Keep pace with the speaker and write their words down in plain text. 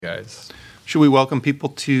Guys, should we welcome people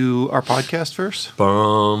to our podcast first?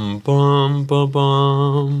 Bum bum bum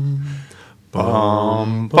bum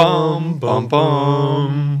bum bum bum bum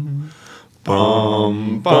bum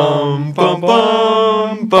bum bum bum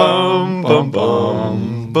bum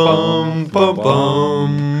bum bum bum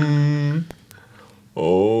bum.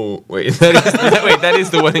 Oh wait, that is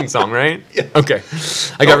the wedding song, right? Yeah. Okay,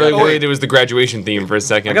 I got really worried it was the graduation theme for a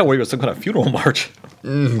second. I got worried it was some kind of funeral march.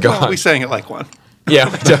 God, Well, we sang it like one. yeah,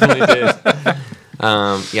 we definitely did.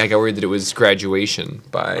 I got worried that it was Graduation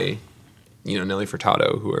by, Nelly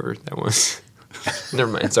Furtado, whoever that was.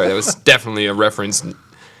 Never mind. Sorry, that was definitely a reference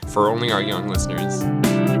for only our young listeners.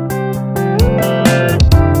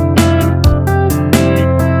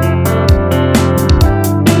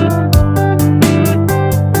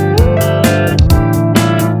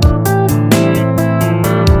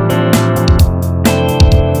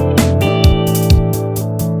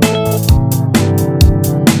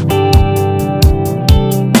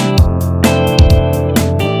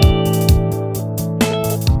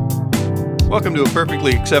 Welcome to a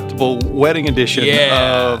perfectly acceptable wedding edition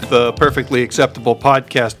of the Perfectly Acceptable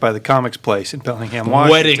podcast by the Comics Place in Bellingham,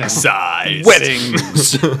 Washington. Wedding size.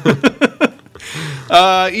 Weddings.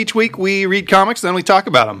 Each week we read comics, then we talk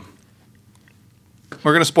about them.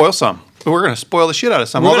 We're going to spoil some. We're going to spoil the shit out of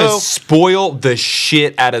some. We're going to spoil the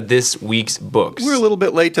shit out of this week's books. We're a little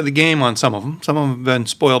bit late to the game on some of them. Some of them have been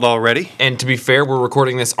spoiled already. And to be fair, we're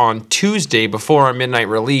recording this on Tuesday before our midnight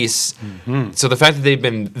release. Mm-hmm. So the fact that they've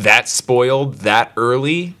been that spoiled that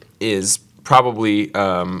early is probably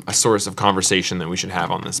a source of conversation that we should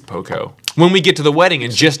have on this POCO. When we get to the wedding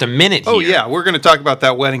in just a minute here. Oh, yeah. We're going to talk about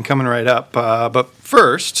that wedding coming right up. But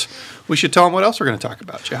first, we should tell them what else we're going to talk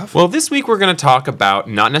about, Jeff. Well, this week we're going to talk about,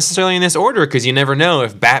 not necessarily in this order, because you never know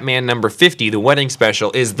if Batman number 50, the wedding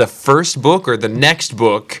special, is the first book or the next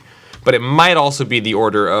book, but it might also be the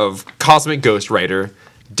order of Cosmic Ghost Rider,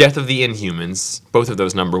 Death of the Inhumans, both of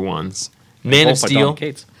those number ones, Man of Steel,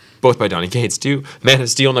 both by Donny Cates too, Man of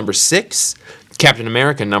Steel number 6, Captain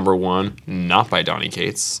America number 1, not by Donny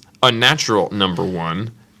Cates, Unnatural number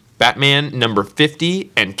 1, Batman number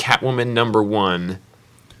 50, and Catwoman number 1.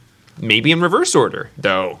 Maybe in reverse order,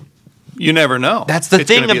 though. You never know. That's the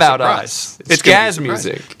thing about us. It's jazz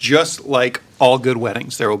music. Just like all good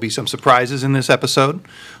weddings. There will be some surprises in this episode.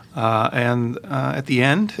 And at the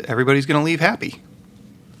end, everybody's going to leave happy.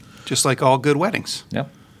 Just like all good weddings. Yep.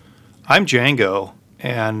 I'm Django,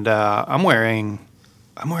 and I'm wearing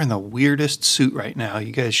the weirdest suit right now.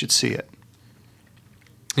 You guys should see it.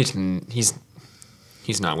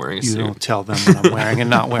 He's not wearing a You suit. don't tell them what I'm wearing and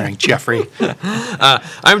not wearing, Jeffrey.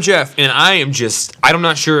 I'm Jeff, and I'm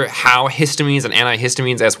not sure how histamines and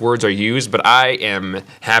antihistamines as words are used, but I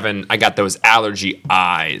got those allergy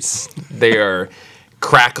eyes. They are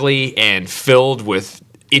crackly and filled with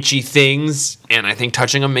itchy things, and I think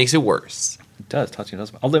touching them makes it worse. It does. Touching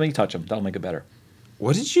does. I'll let me touch them. That'll make it better.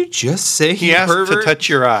 What did you just say, He asked pervert? to touch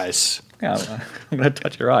your eyes. Yeah, I'm going to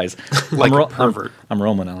touch your eyes. Like a pervert. I'm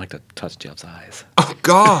Roman. I like to touch Jeff's eyes. Oh,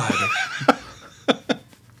 God.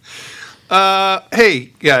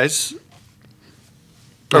 Hey, guys.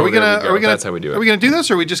 There we go. That's how we do it. Are we gonna do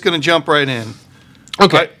this, or are we just gonna jump right in?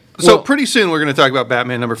 Okay. So pretty soon we're gonna talk about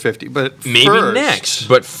Batman number 50, but Maybe first, next.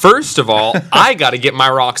 But first of all, I got to get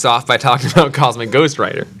my rocks off by talking about Cosmic Ghost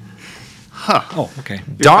Rider. Oh, okay.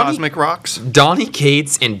 your Cosmic Rocks, Donny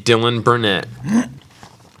Cates and Dylan Burnett.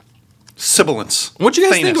 sibilance. What do you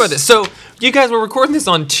guys think about this? So, you guys were recording this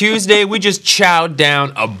on Tuesday. We just chowed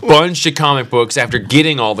down a bunch of comic books after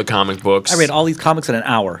getting all the comic books. I read all these comics in an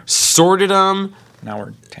hour. Sorted them. An hour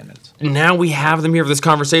and 10 minutes. Now we have them here for this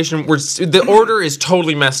conversation. The order is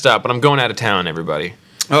totally messed up, but I'm going out of town, everybody.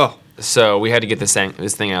 Oh, So we had to get this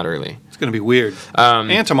thing out early. it's gonna be weird.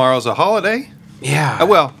 And tomorrow's a holiday. Yeah.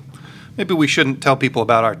 Well, maybe we shouldn't tell people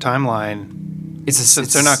about our timeline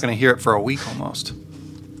since they're not gonna hear it for a week almost.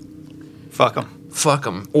 Fuck them. Fuck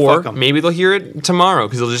them. Or Fuck 'em. maybe they'll hear it tomorrow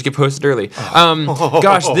because it'll just get posted early.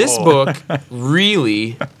 Gosh, this book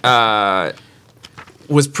really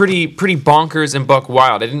was pretty bonkers and buck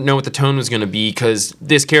wild. I didn't know what the tone was going to be because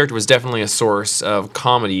this character was definitely a source of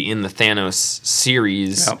comedy in the Thanos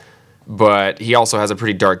series. Yep. But he also has a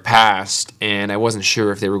pretty dark past, and I wasn't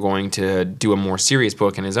sure if they were going to do a more serious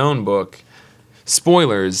book in his own book.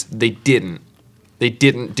 Spoilers, they didn't. They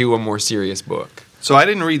didn't do a more serious book. So I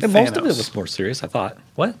didn't read And Thanos. most of it was more serious, I thought.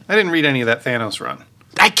 What? I didn't read any of that Thanos run.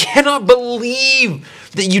 I cannot believe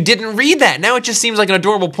that you didn't read that. Now it just seems like an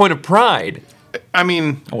adorable point of pride. I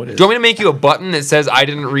mean, Oh, it is. Do you want me to make you a button that says I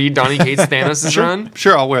didn't read Donny Cates' Thanos' run?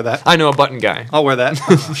 sure, I'll wear that. I know a button guy. I'll wear that.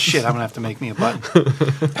 Oh, shit, I'm gonna have to make me a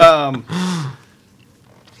button.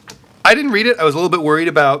 I didn't read it. I was a little bit worried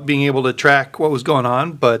about being able to track what was going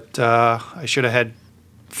on, but I should have had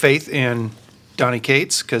faith in Donny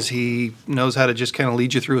Cates because he knows how to just kind of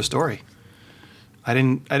lead you through a story. I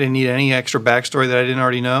didn't need any extra backstory that I didn't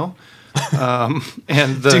already know.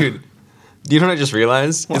 Dude, you know what I just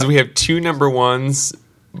realized? Is we have 2 number 1s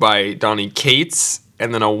by Donny Cates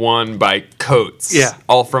and then a 1 by Coates. Yeah.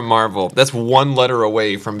 All from Marvel. That's 1 letter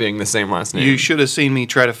away from being the same last name. You should have seen me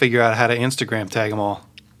try to figure out how to Instagram tag them all.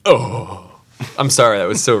 Oh. I'm sorry, that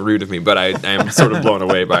was so rude of me, but I am sort of blown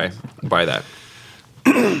away by that.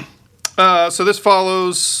 So this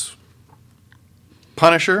follows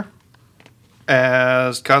Punisher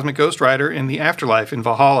as Cosmic Ghost Rider in the afterlife in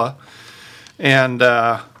Valhalla. And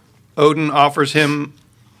Odin offers him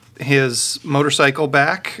his motorcycle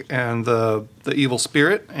back and the evil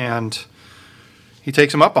spirit, and he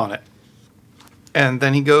takes him up on it. And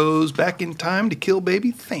then he goes back in time to kill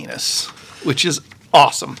baby Thanos, which is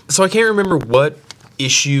awesome. So I can't remember what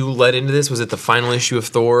issue led into this. Was it the final issue of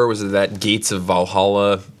Thor? Was it that Gates of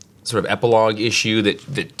Valhalla sort of epilogue issue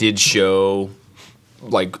that did show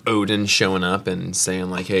like Odin showing up and saying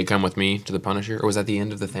like, "Hey, come with me to the Punisher"? Or was that the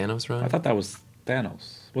end of the Thanos run? I thought that was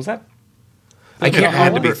Thanos. Was that? I It can't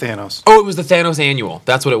had to be remember. Thanos. Oh, it was the Thanos annual.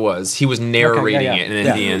 That's what it was. He was narrating yeah. it, and then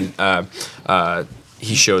Yeah. at the end,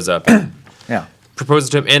 he shows up. Yeah. Proposes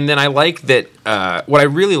to him, and then I like that. What I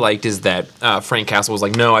really liked is that Frank Castle was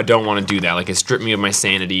like, "No, I don't want to do that. Like, it stripped me of my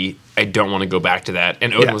sanity. I don't want to go back to that."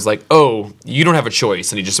 And Odin Yeah. was like, "Oh, you don't have a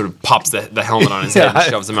choice," and he just sort of pops the helmet on his head and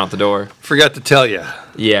shoves him out the door. Forgot to tell you.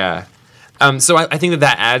 Yeah. So I think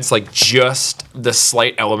that adds like just the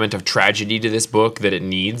slight element of tragedy to this book that it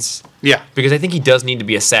needs. Yeah. Because I think he does need to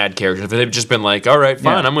be a sad character. If they've just been like, all right,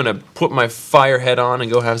 fine, Yeah. I'm going to put my fire head on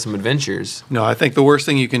and go have some adventures. No, I think the worst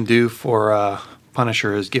thing you can do for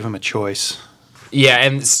Punisher is give him a choice. Yeah,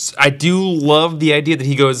 and I do love the idea that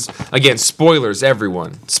he goes, again, spoilers,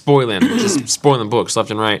 everyone. Just spoiling books left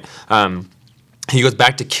and right. He goes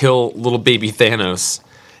back to kill little baby Thanos,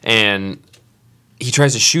 and he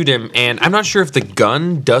tries to shoot him, and I'm not sure if the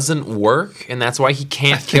gun doesn't work, and that's why he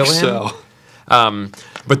can't kill him. So.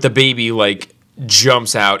 But the baby like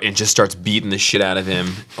jumps out and just starts beating the shit out of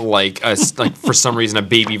him, like for some reason a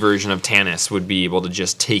baby version of Tannis would be able to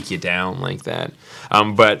just take you down like that.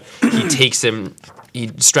 But he takes him,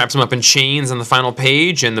 he straps him up in chains on the final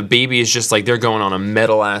page, and the baby is just like they're going on a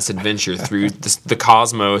metal ass adventure through the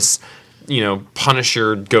cosmos. You know,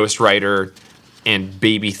 Punisher, Ghost Rider, and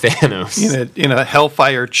baby Thanos. In a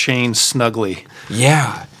hellfire chain snugly.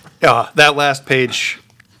 Yeah. That last page,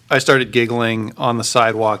 I started giggling on the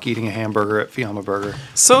sidewalk eating a hamburger at Fiamma Burger.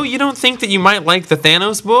 So you don't think that you might like the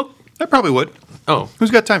Thanos book? I probably would. Oh,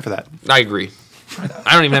 Who's got time for that? I agree.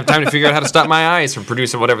 I don't even have time to figure out how to stop my eyes from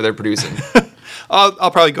producing whatever they're producing.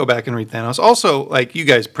 I'll probably go back and read Thanos. Also, like, you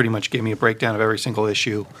guys pretty much gave me a breakdown of every single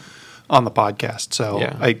issue on the podcast, so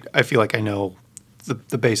Yeah. I feel like I know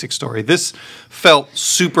the basic story. This felt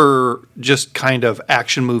super just kind of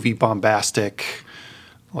action movie bombastic,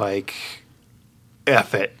 like,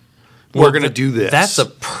 F it. We're Well, going to do this. That's a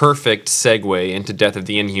perfect segue into Death of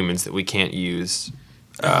the Inhumans that we can't use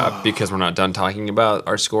because we're not done talking about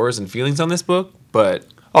our scores and feelings on this book. But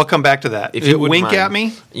I'll come back to that. if you would wink mind, at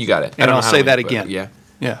me, you got it. I and don't know I'll how say to that wink, but again. Yeah.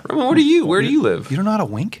 Yeah. Roman, where do you live? You don't know how to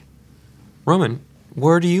wink? Roman,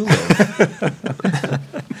 where do you live?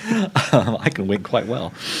 I can wink quite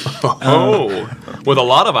well. Oh, with a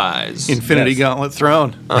lot of eyes. Infinity Yes. Gauntlet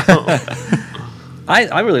Throne.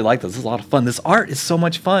 I really like this. This is a lot of fun. This art is so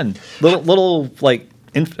much fun. Little like,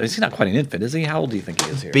 is he not quite an infant, is he? How old do you think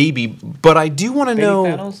he is here? Baby, but I do want to Baby know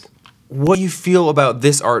Thanos? what you feel about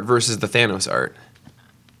this art versus the Thanos art.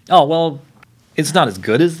 Oh, well, it's not as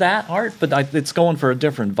good as that art, but it's going for a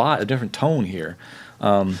different vibe, a different tone here.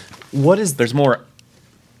 What is There's more.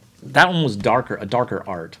 That one was darker, a darker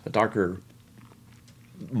art, a darker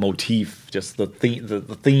motif. Just the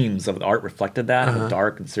themes of the art reflected that, how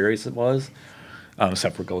dark and serious it was,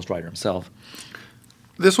 except for Ghost Rider himself.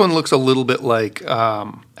 This one looks a little bit like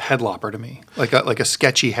Headlopper to me, like a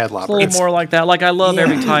sketchy It's a Headlopper. little more like that. Like I love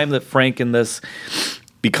every time that Frank in this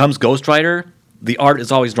becomes Ghost Rider, the art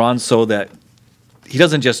is always drawn so that he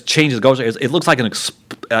doesn't just change his Ghost Rider. It looks like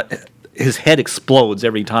his head explodes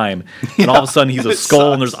every time, and all of a sudden he's a it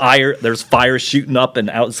skull, and sucks. there's fire shooting up and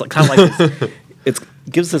out. It's like, kind of like this, it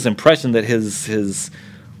gives this impression that his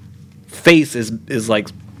face is like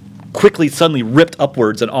quickly suddenly ripped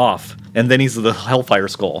upwards and off, and then he's the Hellfire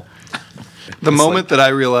Skull. The moment that I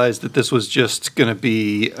realized that this was just going to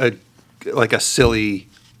be a silly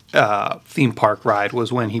theme park ride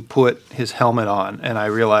was when he put his helmet on, and I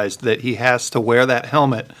realized that he has to wear that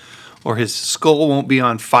helmet or his skull won't be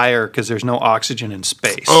on fire because there's no oxygen in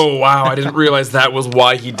space. Oh wow! I didn't realize that was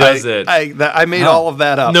why he does it. I made all of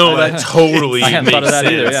that up. No, that totally I hadn't makes thought of that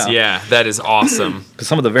sense. either, Yeah, that is awesome. Because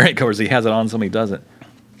some of the variant covers he has it on, some he doesn't.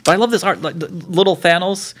 But I love this art, like the little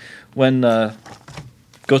Thanos when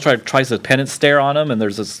Ghost Rider tries to penance stare on him, and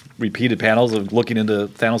there's this repeated panels of looking into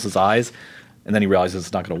Thanos' eyes, and then he realizes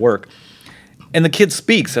it's not going to work. And the kid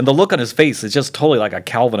speaks, and the look on his face is just totally like a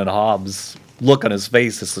Calvin and Hobbes look on his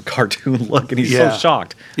face. It's a cartoon look, and he's so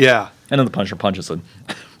shocked. Yeah. And then the puncher punches him.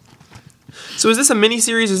 So is this a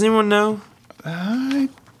miniseries? Does anyone know? I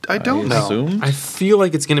don't know. Assume? I feel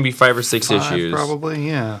like it's going to be 5 or 6 Five, issues. probably,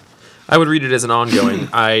 yeah. I would read it as an ongoing.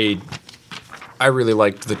 I really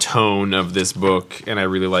liked the tone of this book, and I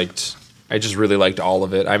just really liked all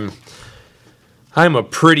of it. I'm a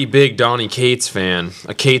pretty big Donny Cates fan,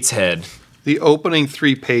 a Cates head. The opening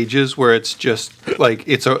 3 pages where it's just like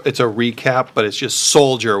it's a recap, but it's just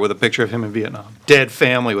soldier with a picture of him in Vietnam, dead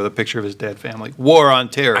family with a picture of his dead family, war on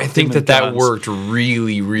terror. I think that guns. worked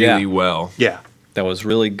really, really well. Yeah, That was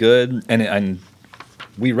really good. And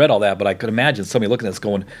we read all that, but I could imagine somebody looking at this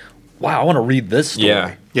going, wow, I want to read this story.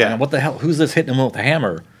 Yeah. Yeah. And what the hell? Who's this hitting him with a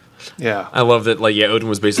hammer? yeah. I love that. Like, yeah, Odin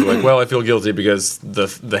was basically like, "Well, I feel guilty because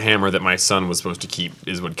the hammer that my son was supposed to keep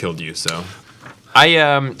is what killed you." So,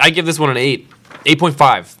 I give this one an 8.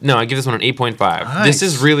 8.5. No, I give this one an 8.5. This Nice.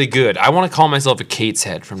 is really good. I want to call myself a Cates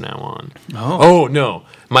head from now on. Oh. No.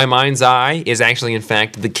 My mind's eye is actually, in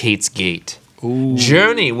fact, the Cates Gate. Ooh.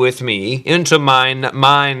 Journey with me into my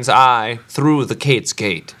mind's eye through the Cates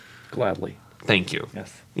Gate. Gladly. Thank you.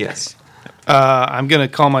 Yes. Yes. I'm gonna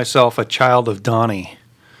call myself a child of Donnie.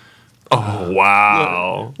 Oh,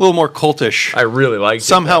 wow. A little more cultish. I really liked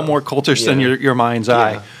Somehow it. though. more cultish than Yeah. your mind's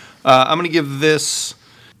eye. I'm gonna give this,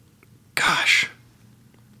 gosh,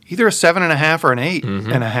 either a 7.5 or an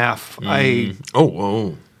 8.5. Oh,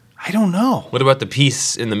 whoa. I don't know. What about the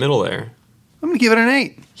piece in the middle there? I'm gonna give it an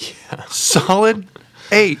 8. Yeah. Solid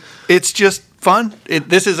 8. It's just fun.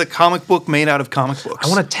 This is a comic book made out of comic books. I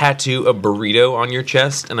want to tattoo a burrito on your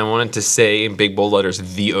chest, and I want it to say in big bold letters,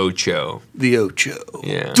 "The Ocho." the Ocho.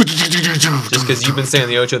 Yeah. Just because you've been saying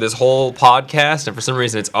the Ocho this whole podcast, and for some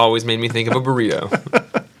reason it's always made me think of a burrito.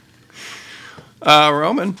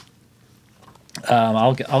 Roman.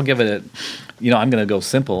 I'll give it I'm going to go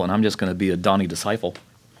simple, and I'm just going to be a Donnie disciple.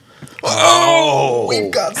 Oh,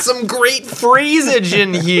 we've got some great phrasage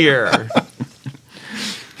in here.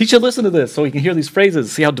 He should listen to this so he can hear these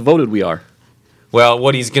phrases, see how devoted we are. Well,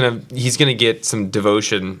 what he's gonna get some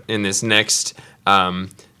devotion in this next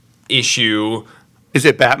issue. Is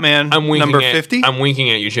it Batman I'm winking number at, 50? I'm winking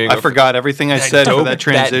at you, Django. I forgot everything I said for that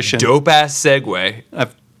transition. That dope ass segue.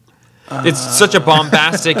 It's such a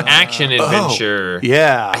bombastic action adventure.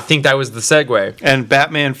 Yeah. I think that was the segue. And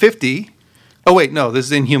Batman 50. Oh, wait, no, this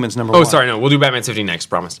is Inhumans number 1. Oh, sorry, no, we'll do Batman 50 next,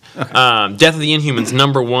 promised. Death of the Inhumans,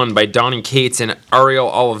 number 1 by Donny Cates and Ariel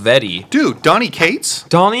Olivetti. Dude, Donny Cates?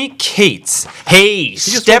 Donny Cates. Hey,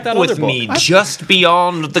 just step wrote that with other me book. just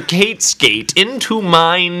beyond the Cates Gate into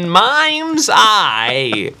mine mind's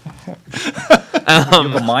eye. You have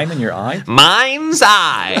a mime in your eye? Mind's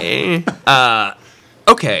eye.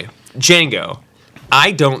 Okay, Django.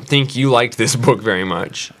 I don't think you liked this book very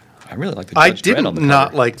much. I really like the I Judge Dredd on didn't the not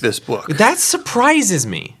cover. like this book. That surprises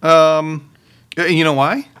me. You know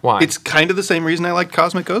why? Why? It's kind of the same reason I like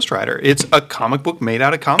Cosmic Ghost Rider. It's a comic book made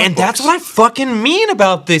out of comic And books. that's what I fucking mean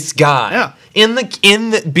about this guy.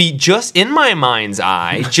 Yeah. Just in my mind's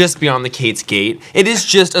eye, just beyond the Cates Gate, it is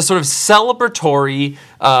just a sort of celebratory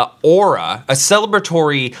aura, a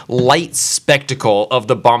celebratory light spectacle of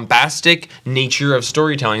the bombastic nature of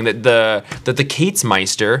storytelling that the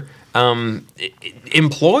Catesmeister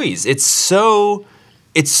employs. It's so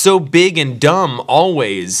big and dumb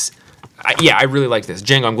always. I really like this.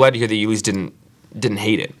 Django, I'm glad to hear that you at least didn't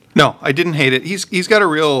hate it. No, I didn't hate it. He's got a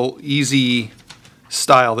real easy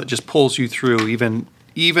style that just pulls you through,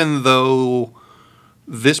 even though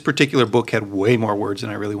this particular book had way more words than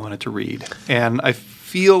I really wanted to read. And I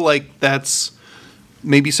feel like that's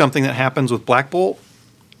maybe something that happens with Black Bolt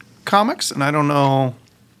comics, and I don't know.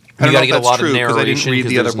 I don't know You gotta if get a that's lot of true, 'cause I didn't narration read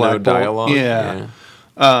because the other there's no Black Bolt. dialogue.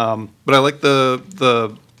 Yeah. But I like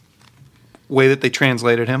the way that they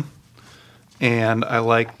translated him, and I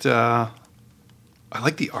liked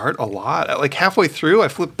the art a lot. Like halfway through, I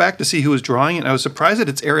flipped back to see who was drawing it, and I was surprised that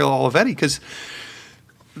it's Ariel Olivetti because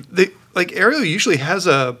Ariel usually has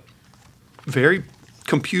a very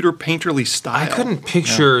computer painterly style. I couldn't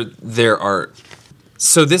picture their art.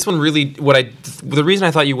 So this one really, the reason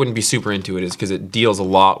I thought you wouldn't be super into it is because it deals a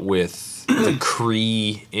lot with the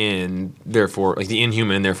Kree and therefore like the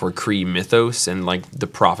Inhuman and therefore Kree mythos and like the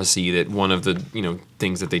prophecy that one of the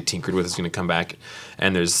things that they tinkered with is going to come back,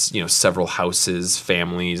 and there's several houses,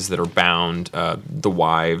 families that are bound, the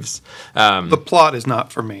wives. The plot is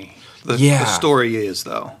not for me. The story is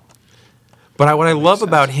though. But what I love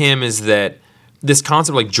about him is that this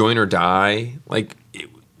concept like join or die,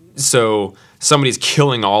 so somebody's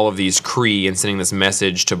killing all of these Kree and sending this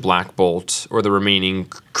message to Black Bolt or the remaining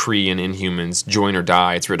Kree and Inhumans, join or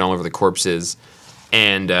die. It's written all over the corpses.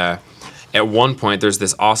 And at one point, there's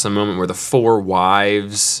this awesome moment where the four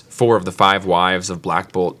of the five wives of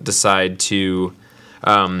Black Bolt decide to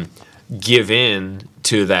give in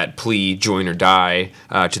to that plea, join or die,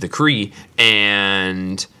 to the Kree.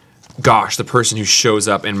 And gosh, the person who shows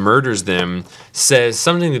up and murders them says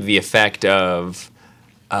something to the effect of...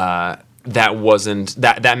 that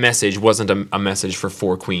message wasn't a message for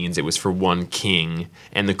four queens. It was for one king,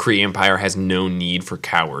 and the Kree Empire has no need for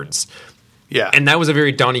cowards. Yeah, and that was a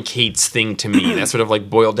very Donny Cates thing to me. That sort of like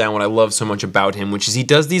boiled down what I love so much about him, which is he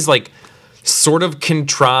does these like sort of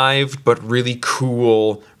contrived but really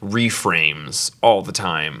cool reframes all the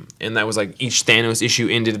time. And that was like each Thanos issue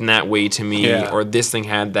ended in that way to me, or this thing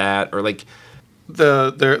had that, or like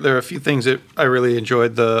there are a few things that I really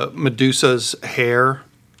enjoyed. The Medusa's hair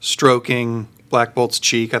stroking Black Bolt's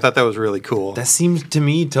cheek. I thought that was really cool. That seems to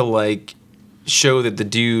me to like show that the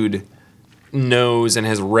dude knows and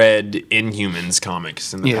has read Inhumans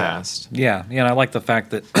comics in the past. Yeah, and I like the fact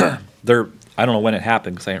that they're, I don't know when it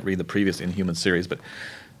happened because I didn't read the previous Inhuman series, but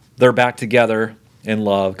they're back together in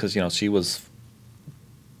love because, she was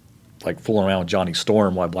like fooling around with Johnny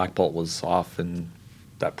Storm while Black Bolt was off in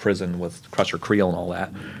that prison with Crusher Creel and all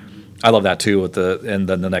that. I love that too and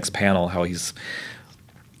then the next panel, how he's...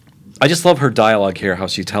 I just love her dialogue here, how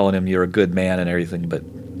she's telling him you're a good man and everything, but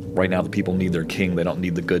right now the people need their king. They don't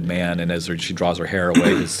need the good man. And as she draws her hair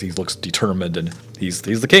away, he looks determined, and he's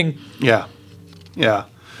the king. Yeah. Yeah.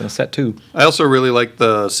 In a set too. I also really like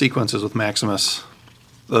the sequences with Maximus.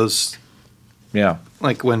 Those... Yeah.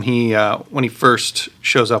 Like when he first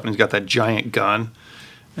shows up and he's got that giant gun,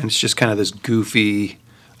 and it's just kind of this goofy,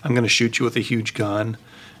 I'm going to shoot you with a huge gun.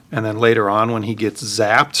 And then later on when he gets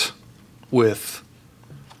zapped with...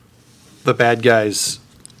 the bad guy's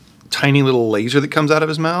tiny little laser that comes out of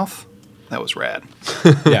his mouth. That was rad.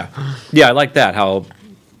 Yeah, I like that. How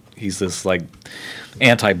he's this like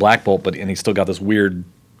anti-Black Bolt, and he's still got this weird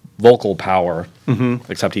vocal power.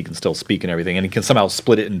 Mm-hmm. Except he can still speak and everything, and he can somehow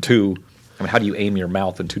split it in two. I mean, how do you aim your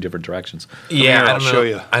mouth in two different directions? Yeah, I'll show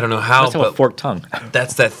you. I don't know how. That's a forked tongue.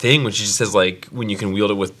 That's that thing which he just says like when you can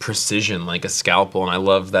wield it with precision, like a scalpel, and I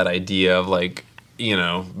love that idea of like.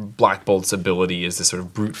 Black Bolt's ability is this sort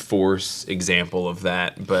of brute force example of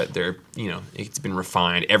that, but it's been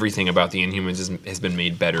refined. Everything about the Inhumans has been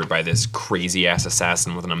made better by this crazy ass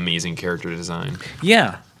assassin with an amazing character design.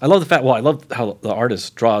 Yeah, I love the fact. Well, I love how the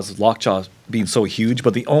artist draws Lockjaw being so huge,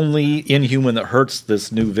 but the only Inhuman that hurts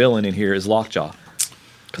this new villain in here is Lockjaw,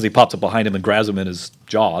 because he pops up behind him and grabs him in his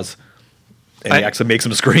jaws, and he actually makes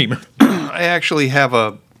him scream. I actually have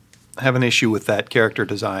an issue with that character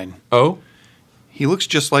design. Oh. He looks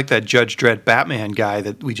just like that Judge Dredd Batman guy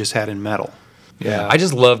that we just had in Metal. Yeah, I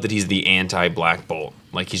just love that he's the anti-Black Bolt.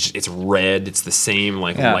 Like it's red. It's the same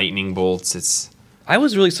lightning bolts. I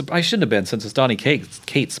was really I shouldn't have been since it's Donny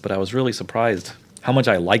Cates, but I was really surprised how much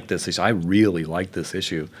I liked this issue. I really liked this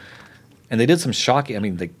issue, and they did some shocking. I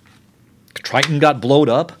mean, Triton got blowed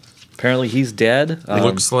up. Apparently, he's dead. It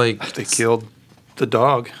looks like they killed the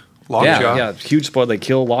dog. Lockjaw. Yeah, huge spoiler. They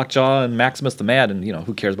kill Lockjaw and Maximus the Mad, and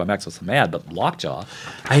who cares about Maximus the Mad, but Lockjaw.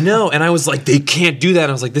 I know, and I was like, they can't do that.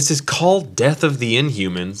 I was like, this is called Death of the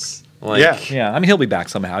Inhumans. Yeah. I mean, he'll be back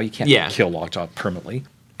somehow. You can't kill Lockjaw permanently.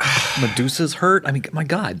 Medusa's hurt. I mean, my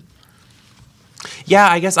God. Yeah,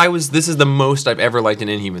 I guess this is the most I've ever liked an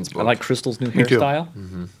Inhumans book. I like Crystal's new hairstyle.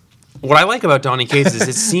 Mm-hmm. What I like about Donny Cates is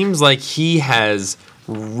it seems like he has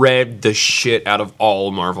read the shit out of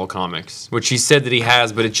all Marvel comics, which he said that he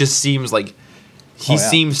has, but it just seems like he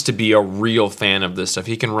seems to be a real fan of this stuff.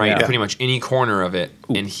 He can write pretty much any corner of it,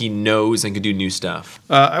 and he knows and can do new stuff.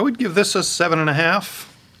 I would give this a 7.5.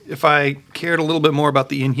 If I cared a little bit more about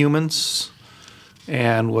the Inhumans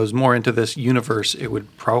and was more into this universe, it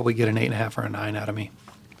would probably get an 8.5 or a 9 out of me.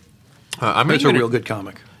 It's a real good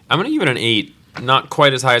comic. I'm going to give it an 8. Not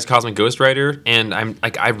quite as high as Cosmic Ghost Rider, and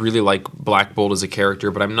I really like Black Bolt as a character,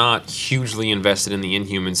 but I'm not hugely invested in the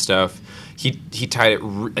Inhuman stuff. He tied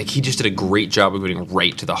it he just did a great job of getting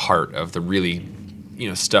right to the heart of the really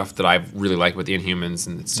stuff that I've really liked with the Inhumans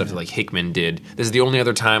and stuff that like Hickman did. This is the only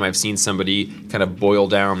other time I've seen somebody kind of boil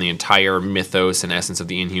down the entire mythos and essence of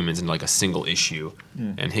the Inhumans into like a single issue,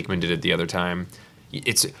 and Hickman did it the other time.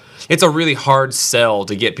 It's a really hard sell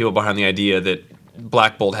to get people behind the idea that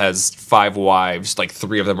Black Bolt has 5 wives, like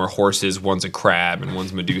 3 of them are horses, one's a crab, and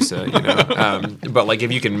one's Medusa. But like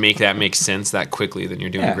if you can make that make sense that quickly, then you're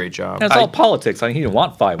doing a great job. And it's all politics. I mean, he didn't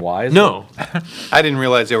want 5 wives. No, I didn't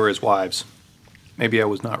realize they were his wives. Maybe I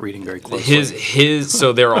was not reading very closely.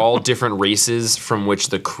 So they're all different races from which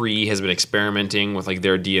the Kree has been experimenting with like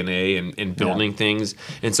their DNA and building things.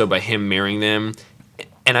 And so by him marrying them,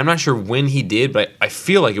 and I'm not sure when he did, but I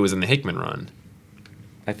feel like it was in the Hickman run.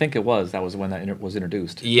 I think it was. That was when that was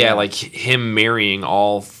introduced. Yeah, like him marrying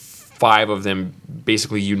all 5 of them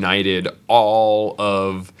basically united all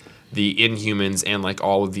of the Inhumans and like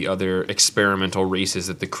all of the other experimental races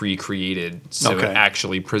that the Kree created. So it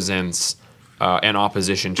actually presents an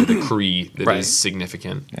opposition to the Kree that is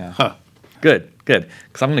significant. Yeah. Huh. Good.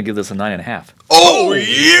 Because I'm going to give this a 9.5. Oh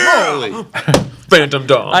yeah! Phantom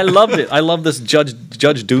Dawn. I loved it. I love this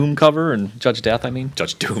Judge Doom cover and Judge Death. I mean,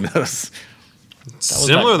 Judge Doom.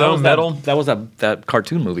 Similar though, metal. That was that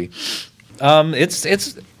cartoon movie.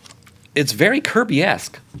 It's very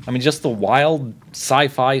Kirby-esque. I mean, just the wild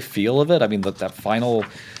sci-fi feel of it. I mean, that final,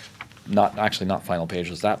 not final page,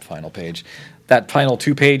 was that final page. That final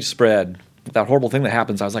 2-page spread, that horrible thing that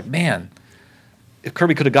happens, I was like, man, if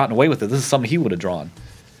Kirby could have gotten away with it, this is something he would have drawn.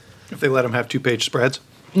 If they let him have 2-page spreads.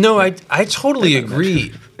 No, I totally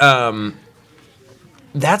agree.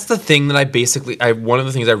 That's the thing that one of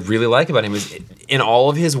the things I really like about him is in all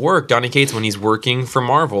of his work, Donny Cates, when he's working for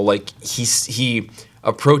Marvel, like he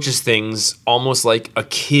approaches things almost like a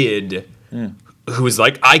kid who is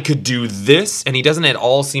like, I could do this, and he doesn't at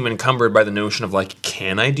all seem encumbered by the notion of like,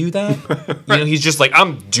 can I do that? He's just like,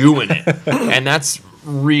 I'm doing it, and that's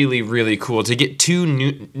really, really cool to get 2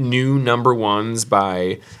 new number ones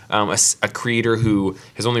by a creator who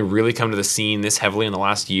has only really come to the scene this heavily in the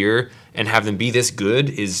last year, and have them be this good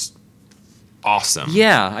is awesome.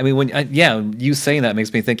 Yeah, I mean, you saying that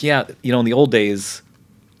makes me think. Yeah, in the old days,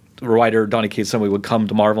 the writer Donny Cates somebody would come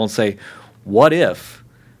to Marvel and say, "What if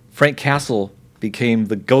Frank Castle became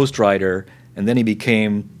the Ghost Rider, and then he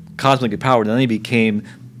became cosmically powered, and then he became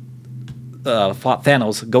fought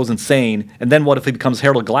Thanos, goes insane, and then what if he becomes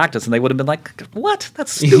Herald Galactus?" And they would have been like, "What?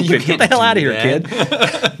 That's stupid. Get the hell out of here, kid."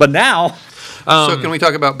 But now. So can we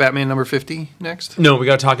talk about Batman number 50 next? No, we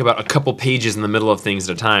got to talk about a couple pages in the middle of things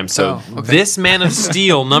at a time. So this Man of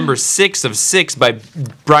Steel, number 6 of 6 by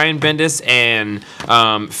Brian Bendis and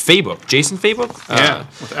Fabok. Jason Fabok?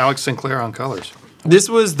 With Alex Sinclair on colors. This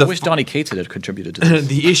was I wish Donny Cates had contributed to this.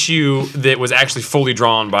 the issue that was actually fully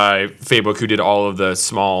drawn by Fabok, who did all of the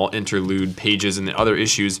small interlude pages and the other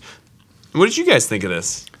issues. What did you guys think of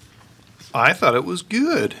this? I thought it was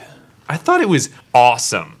good. I thought it was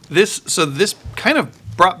awesome. This kind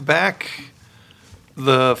of brought back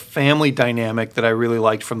the family dynamic that I really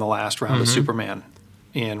liked from the last round of Superman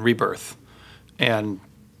in Rebirth. And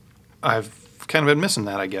I've kind of been missing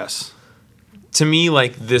that, I guess. To me,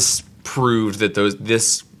 like, this proved that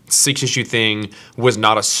this 6-issue thing was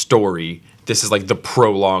not a story. This is like the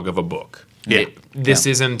prologue of a book. Yeah. This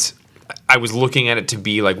isn't... I was looking at it to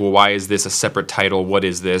be like, well, why is this a separate title? What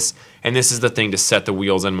is this? And this is the thing to set the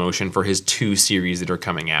wheels in motion for his 2 series that are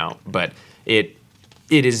coming out. But it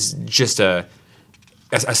is just a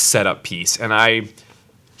setup piece. And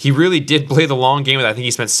he really did play the long game with it. I think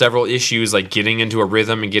he spent several issues like getting into a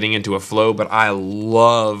rhythm and getting into a flow. But I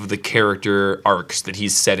love the character arcs that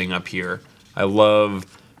he's setting up here. I love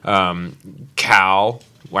Cal.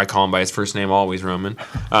 I call him by his first name always, Roman.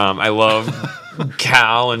 I love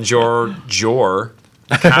Cal and Jor.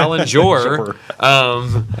 Cal and Jor.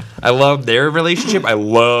 I love their relationship. I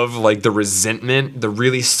love like the resentment, the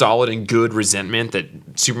really solid and good resentment that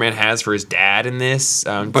Superman has for his dad in this.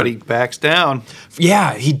 But he backs down.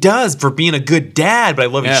 Yeah, he does for being a good dad. But I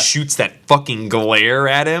love he shoots that fucking glare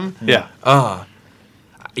at him. Yeah.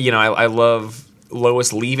 I love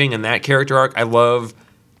Lois leaving in that character arc. I love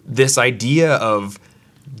this idea of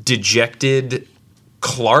dejected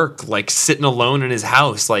Clark like sitting alone in his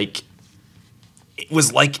house. Like it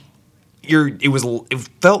was like it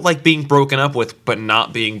felt like being broken up with but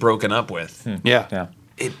not being broken up with. Yeah.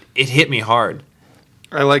 It hit me hard.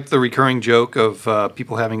 I like the recurring joke of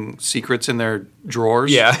people having secrets in their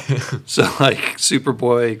drawers. Yeah. So, like,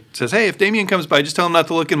 Superboy says, "Hey, if Damian comes by, just tell him not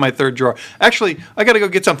to look in my 3rd drawer. Actually, I got to go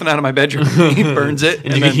get something out of my bedroom." He burns it.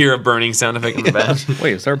 and you can hear a burning sound effect in the back.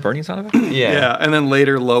 Wait, is there a burning sound effect? Yeah. And then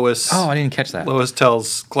later, Lois... Oh, I didn't catch that. Lois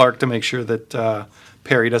tells Clark to make sure that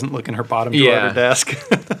Perry doesn't look in her bottom drawer of her desk.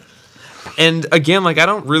 And again, like I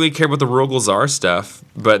don't really care about the Rogol Zar stuff,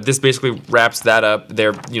 but this basically wraps that up.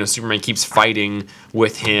 There, Superman keeps fighting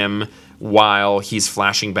with him while he's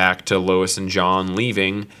flashing back to Lois and John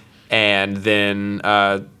leaving, and then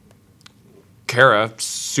Kara,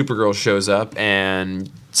 Supergirl, shows up and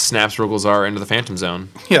snaps Rogol Zar into the Phantom Zone.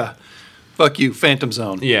 Yeah. Fuck you, Phantom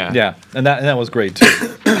Zone. Yeah. Yeah, and that was great too.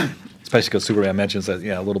 Especially because Superman mentions that,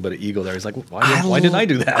 a little bit of ego there. He's like, why didn't I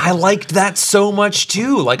do that? I liked that so much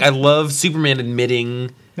too. Like I love Superman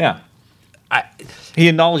admitting. Yeah. He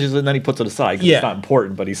acknowledges it and then he puts it aside because it's not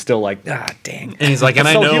important, but he's still like, dang. And he's like, and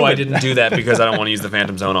I So know human. I didn't do that because I don't want to use the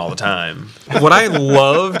Phantom Zone all the time. What I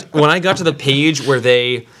loved, when I got to the page where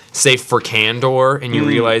they say for Kandor and you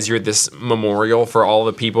realize you're at this memorial for all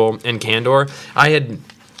the people in Kandor, I had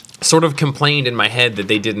sort of complained in my head that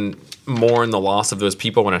they didn't mourn the loss of those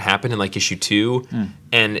people when it happened in like issue 2.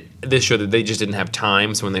 And this showed that they just didn't have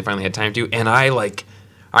time, so when they finally had time to, and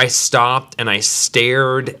I stopped and I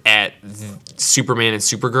stared at Superman and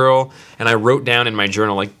Supergirl, and I wrote down in my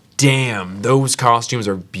journal, like, damn, those costumes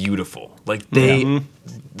are beautiful. Like,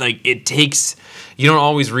 it takes, you don't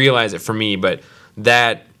always realize it for me, but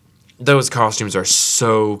those costumes are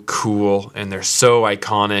so cool, and they're so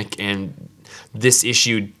iconic, and this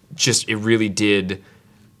issue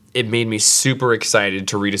it made me super excited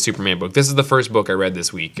to read a Superman book. This is the first book I read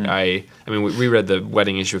this week. I mean, we read the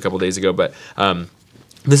wedding issue a couple days ago, but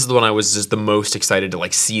this is the one I was just the most excited to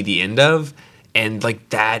like see the end of, and like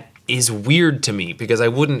that is weird to me because I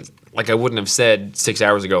wouldn't have said 6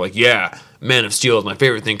 hours ago like, yeah, Man of Steel is my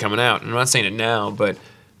favorite thing coming out. And I'm not saying it now, but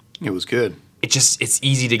It was good. it's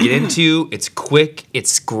easy to get into. It's quick.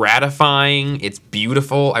 It's gratifying. It's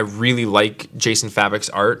beautiful. I really like Jason Fabok's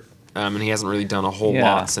art. And he hasn't really done a whole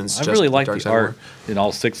lot since. I really like the art in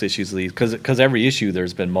all 6 issues of these because every issue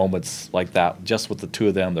there's been moments like that just with the two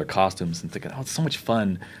of them, their costumes, and thinking, oh, it's so much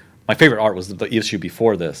fun. My favorite art was the issue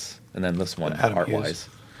before this, and then this one Adam art-wise. Hughes.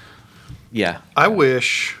 Yeah, I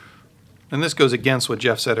wish, and this goes against what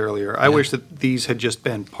Jeff said earlier, I wish that these had just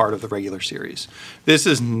been part of the regular series. This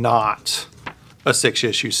is not a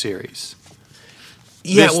 6-issue series.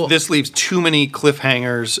 Yeah, This leaves too many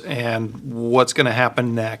cliffhangers and what's going to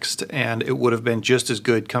happen next, and it would have been just as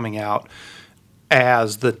good coming out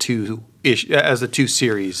as the two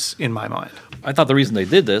series in my mind. I thought the reason they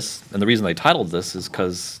did this and the reason they titled this is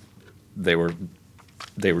because they were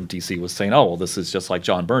DC was saying, oh, well, this is just like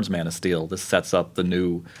John Byrne's Man of Steel. This sets up the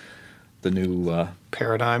new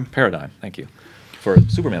Paradigm. Thank you, for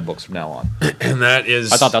Superman books from now on. and that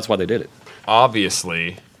is. I thought that's why they did it.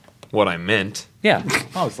 Obviously what I meant. Yeah,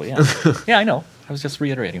 obviously, yeah. Yeah, I know. I was just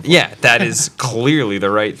reiterating. Yeah, that is clearly the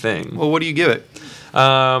right thing. Well, what do you give it?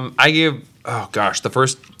 I give,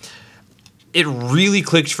 it really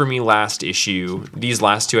clicked for me last issue. These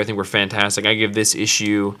last two I think were fantastic. I give this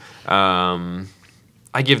issue, I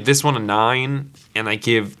give this one a 9, and I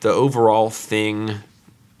give the overall thing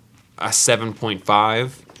a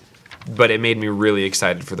 7.5, but it made me really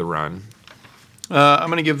excited for the run. I'm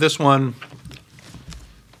going to give this one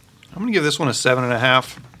a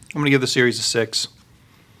 7.5. I'm going to give the series a 6.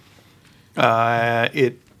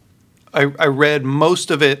 I read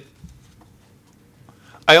most of it.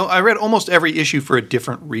 I read almost every issue for a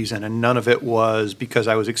different reason, and none of it was because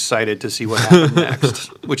I was excited to see what happened next,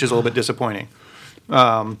 which is a little bit disappointing.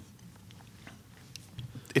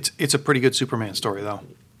 It's a pretty good Superman story, though.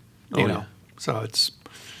 You know, so it's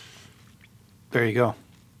there. You go.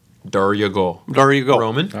 There you go. There you go.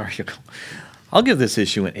 Roman? There you go. I'll give this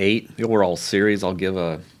issue an 8. The overall series, I'll give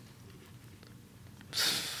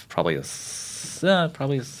probably a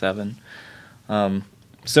 7.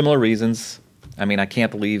 Similar reasons. I mean, I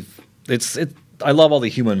can't believe I love all the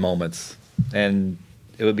human moments, and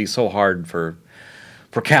it would be so hard for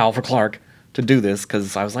Clark to do this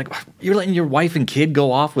because I was like, you're letting your wife and kid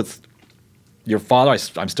go off with your father.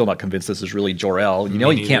 I'm still not convinced this is really Jor-El. You know,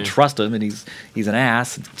 you can't trust him, and he's an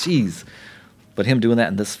ass. Jeez, but him doing that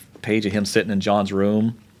in this page of him sitting in John's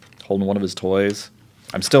room holding one of his toys,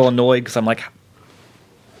 I'm still annoyed because I'm like,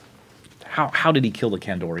 how did he kill the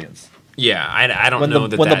Kandorians? Yeah, I don't know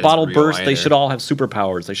that when that the bottle is real burst, either. they should all have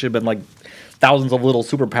superpowers. They should have been like thousands of little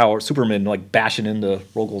Supermen like bashing into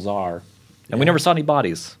Rogol Zar, and we never saw any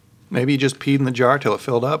bodies. Maybe he just peed in the jar till it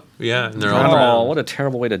filled up. Yeah, and they're all Oh, drowned. what a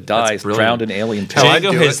terrible way to die! That's brilliant. Drowned in alien Hell, I'd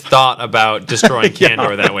Django do has it. thought about destroying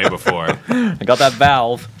Kandor that way before. I got that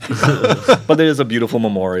valve, but it is a beautiful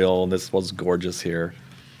memorial, and this was gorgeous here.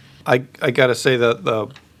 I gotta say that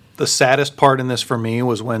the saddest part in this for me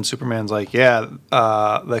was when Superman's like,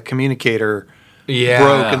 the communicator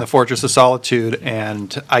broke in the Fortress of Solitude,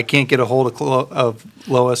 and I can't get a hold of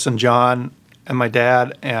Lois and John and my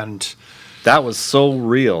dad, and That was so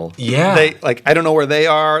real. Yeah. They like I don't know where they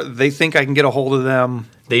are. They think I can get a hold of them.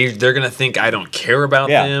 They're going to think I don't care about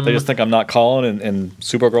Yeah, them. they just think I'm not calling, and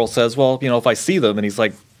Supergirl says, well, if I see them, and he's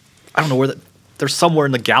like, I don't know where they're somewhere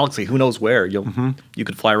in the galaxy. Who knows where? You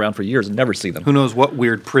could fly around for years and never see them. Who knows what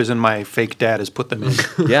weird prison my fake dad has put them in.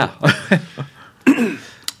 Yeah.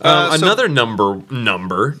 Another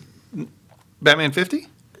number. Batman 50?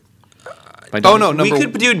 Oh, no, We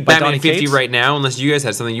could do by Batman Donny 50 Cates? right now, unless you guys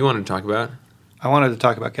had something you wanted to talk about. I wanted to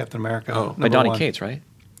talk about Captain America. Oh. By number Donny one. Cates, right?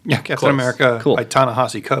 Yeah, Captain Close. America Cool. by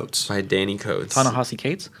Ta-Nehisi Coates. By Danny Coates. Ta-Nehisi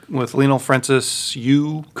Cates? With Lionel Francis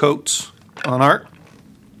Yu Coates on art.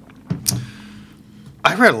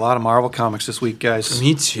 I read a lot of Marvel comics this week, guys.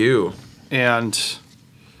 Me too. And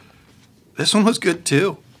this one was good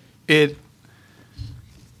too.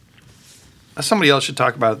 Somebody else should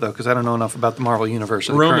talk about it though, because I don't know enough about the Marvel universe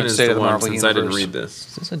or the Roman current is state the of the one, Marvel since universe. I didn't read this.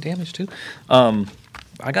 Is this a damage too?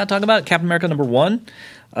 I got to talk about it. Captain America #1.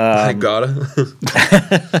 I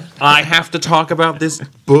gotta. I have to talk about this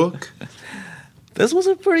book. This was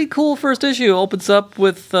a pretty cool first issue. Opens up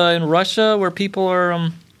with in Russia where people are.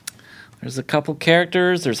 There's a couple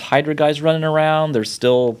characters. There's Hydra guys running around. They're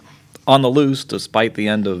still on the loose despite the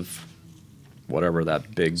end of whatever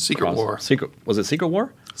that big Secret War. Was it Secret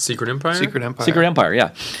War? Secret Empire? Secret Empire. Secret Empire,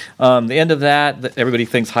 yeah. The end of that, everybody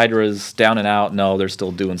thinks Hydra is down and out. No, they're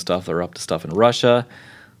still doing stuff. They're up to stuff in Russia.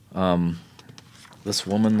 This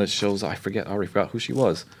woman that shows, I already forgot who she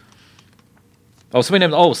was. Oh, somebody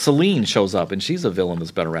named, Selene shows up, and she's a villain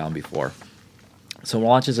that's been around before. So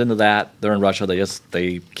launches into that. They're in Russia.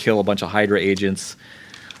 They kill a bunch of Hydra agents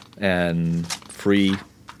and free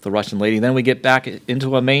the Russian lady. Then we get back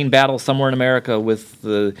into a main battle somewhere in America with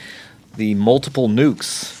the multiple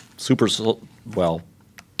nukes,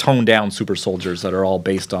 toned down super soldiers that are all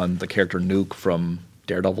based on the character Nuke from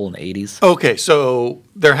Daredevil in the 80s. Okay, so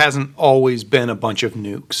there hasn't always been a bunch of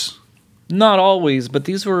nukes. Not always, but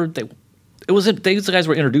these guys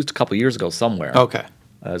were introduced a couple years ago somewhere. Okay.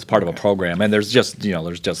 As part of a program, and there's just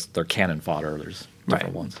their cannon fodder. There's different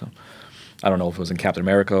Right. ones. So I don't know if it was in Captain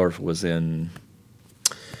America or if it was in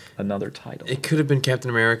another title. It could have been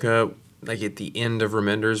Captain America, like at the end of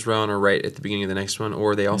Remender's run or right at the beginning of the next one,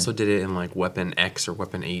 or they also did it in like Weapon X or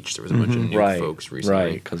Weapon H. There was a bunch of new folks recently.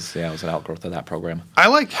 Right, because it was an outgrowth of that program. I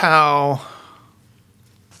like how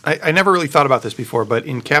I never really thought about this before, but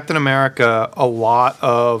in Captain America, a lot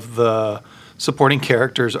of the supporting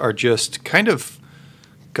characters are just kind of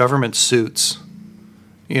government suits,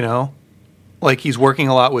 Like he's working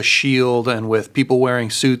a lot with S.H.I.E.L.D. and with people wearing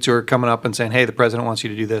suits who are coming up and saying, hey, the president wants you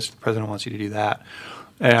to do this, the president wants you to do that.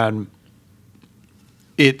 And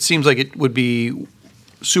it seems like it would be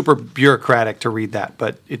super bureaucratic to read that,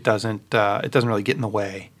 but it doesn't really get in the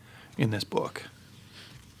way in this book.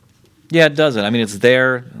 Yeah, it doesn't. I mean, it's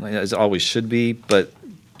there, as it always should be, but,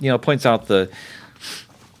 points out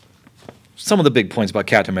some of the big points about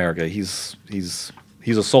Captain America. He's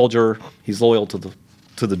a soldier. He's loyal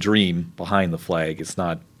to the dream behind the flag. It's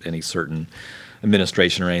not any certain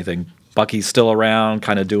administration or anything. Bucky's still around,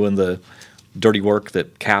 kind of doing the dirty work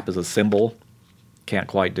that Cap as a symbol can't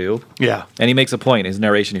quite do. Yeah. And he makes a point. His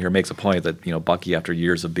narration here makes a point that Bucky, after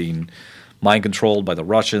years of being mind controlled by the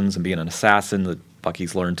Russians and being an assassin, that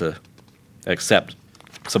Bucky's learned to accept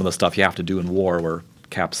some of the stuff you have to do in war, where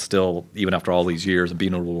Cap still, even after all these years and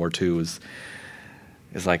being in World War II, is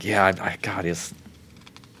like, God, it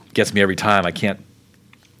gets me every time. I can't.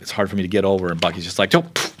 It's hard for me to get over. And Bucky's just like,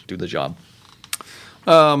 do the job.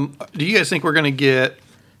 Do you guys think we're going to get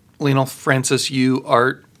Lionel Francis Yu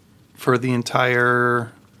art for the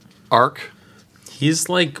entire arc? He's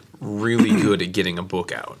like really good at getting a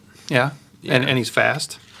book out. Yeah. Yeah. And he's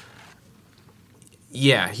fast.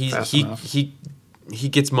 Yeah, Fast he enough. he he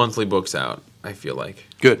gets monthly books out, I feel like.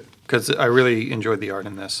 Good, because I really enjoyed the art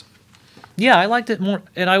in this. Yeah, I liked it more,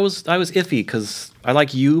 and I was iffy because I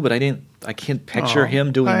like you, but I can't picture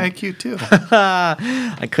him doing. I like you too.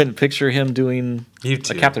 I couldn't picture him doing You a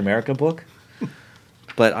too. Captain America book.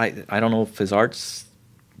 But I don't know if his art's,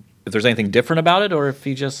 if there's anything different about it, or if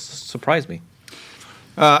he just surprised me.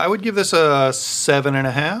 I would give this a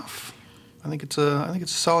 7.5. I think it's a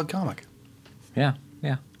solid comic. Yeah,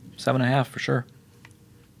 7.5 for sure.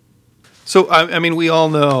 So I mean, we all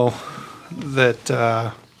know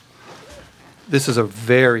that this is a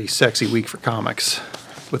very sexy week for comics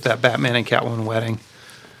with that Batman and Catwoman wedding.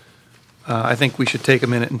 I think we should take a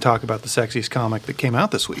minute and talk about the sexiest comic that came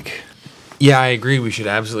out this week. Yeah, I agree. We should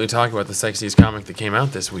absolutely talk about the sexiest comic that came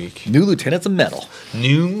out this week. New Lieutenants of Metal.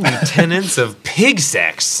 New Lieutenants of Pig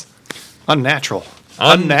Sex. Unnatural.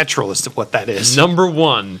 Unnatural is what that is. Number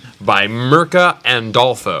 1 by Mirka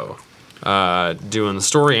Andolfo. Doing the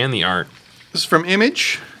story and the art. This is from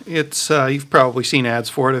Image. It's you've probably seen ads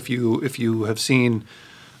for it if you have seen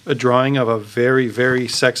a drawing of a very, very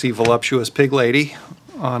sexy, voluptuous pig lady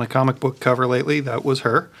on a comic book cover lately. That was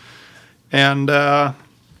her. And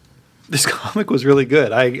this comic was really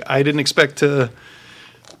good. I didn't expect to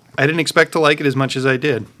like it as much as I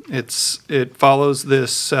did. It follows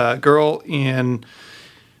this girl in,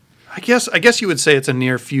 I guess you would say it's a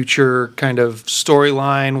near future kind of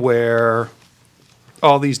storyline where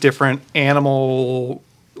all these different humanoid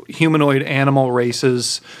animal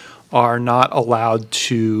races are not allowed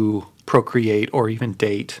to procreate or even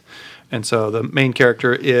date. And so the main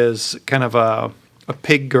character is kind of a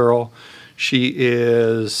pig girl. She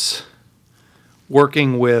is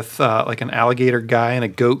working with like an alligator guy and a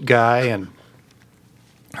goat guy, and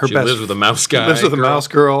She lives with a mouse guy. lives with a girl. mouse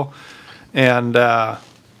girl. And I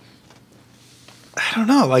don't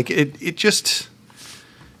know, like it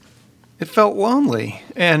felt lonely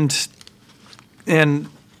and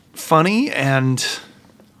funny, and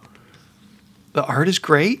the art is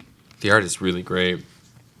great. The art is really great.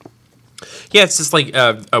 Yeah, it's just like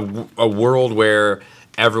a world where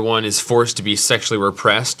everyone is forced to be sexually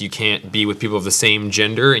repressed. You can't be with people of the same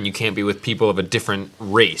gender, and you can't be with people of a different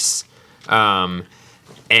race. And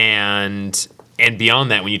beyond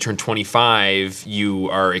that, when you turn 25, you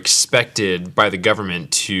are expected by the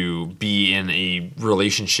government to be in a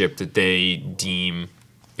relationship that they deem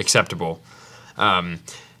acceptable.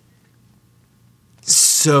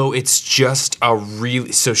 So it's just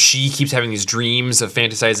so she keeps having these dreams of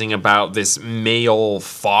fantasizing about this male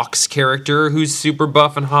fox character who's super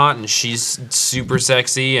buff and hot, and she's super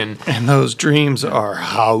sexy, and those dreams are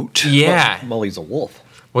hot. yeah. Well, he's a wolf.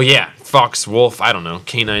 Well, yeah, fox, wolf, I don't know,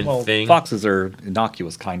 canine Well, thing. foxes are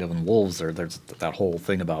innocuous, kind of, and wolves are. There's that whole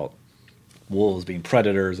thing about wolves being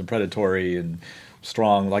predators and predatory and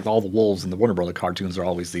strong. Like all the wolves in the Warner Brother cartoons are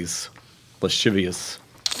always these lascivious.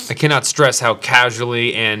 I cannot stress how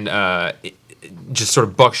casually and just sort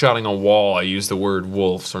of buckshotting a wall I use the word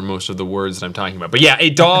wolves for most of the words that I'm talking about. But yeah, a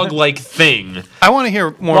dog-like thing. I want to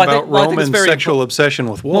hear more Well, I think- about well, I think it's Roman's very sexual obsession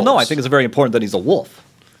with wolves. Well, no, I think it's very important that he's a wolf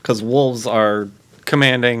because wolves are,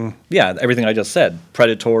 commanding. yeah, everything I just said.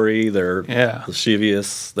 Predatory. They're Yeah.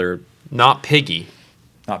 lascivious. They're Not piggy.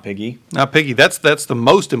 not piggy. Not Piggy. That's the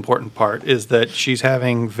most important part, is that she's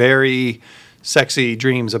having very sexy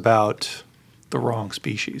dreams about the wrong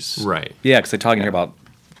species. Right. Yeah, because they're talking here about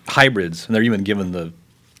hybrids, and they're even given the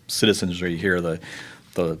citizenry here the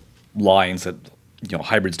lines that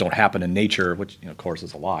hybrids don't happen in nature, which of course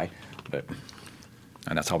is a lie,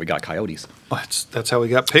 and that's how we got coyotes. That's how we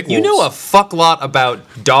got pig wolves. You know a fuck lot about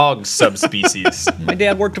dog subspecies. My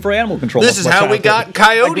dad worked for animal control. This is how we got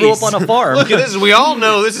coyotes. I grew up on a farm. Look at this. We all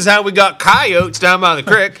know this is how we got coyotes down by the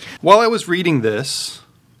creek. While I was reading this,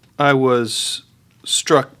 I was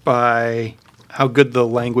struck by how good the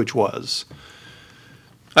language was.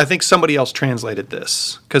 I think somebody else translated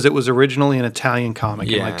this because it was originally an Italian comic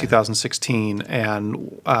in like Yeah. 2016,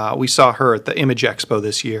 and we saw her at the Image Expo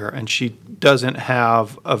this year, and she doesn't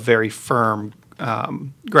have a very firm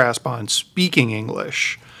grasp on speaking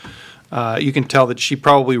English. You can tell that she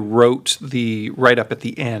probably wrote the write-up at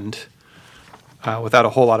the end without a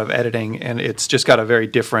whole lot of editing, and it's just got a very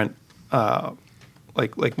different,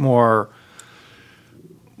 like more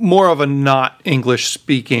of a not English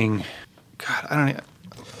speaking. God, I don't know.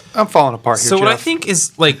 I'm falling apart here. So what I Jeff. think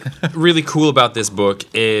is like really cool about this book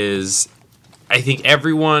is I think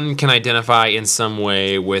everyone can identify in some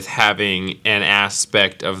way with having an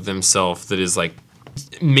aspect of themselves that is like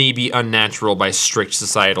maybe unnatural by strict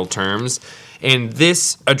societal terms. And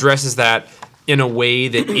this addresses that in a way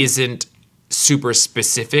that isn't super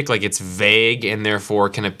specific, like it's vague and therefore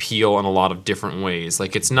can appeal in a lot of different ways.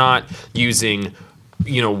 Like it's not using,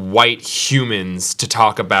 white humans to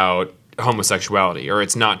talk about homosexuality, or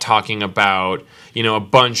it's not talking about, a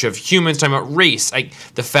bunch of humans talking about race.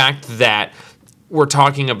 The fact that we're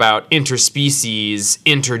talking about interspecies,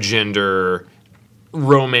 intergender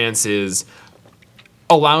romances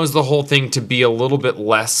allows the whole thing to be a little bit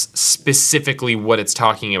less specifically what it's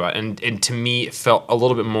talking about. And to me, it felt a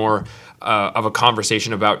little bit more of a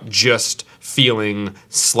conversation about just feeling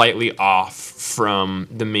slightly off from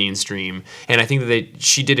the mainstream. And I think that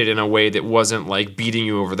she did it in a way that wasn't like beating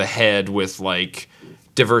you over the head with like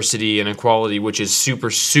diversity and equality, which is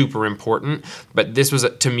super, super important. But this was,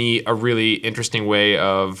 to me, a really interesting way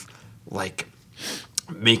of like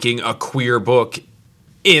making a queer book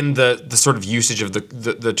in the sort of usage of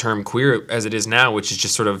the term queer as it is now, which is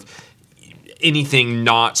just sort of anything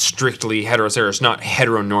not strictly heterosexual, not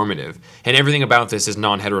heteronormative. And everything about this is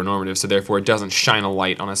non-heteronormative, so therefore it doesn't shine a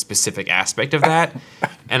light on a specific aspect of that.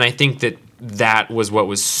 And I think that that was what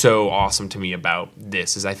was so awesome to me about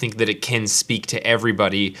this. Is I think that it can speak to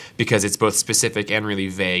everybody because it's both specific and really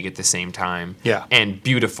vague at the same time. Yeah. And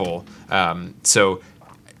beautiful. So,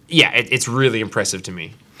 yeah, it's really impressive to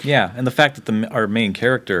me. Yeah, and the fact that our main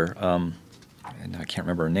character, and I can't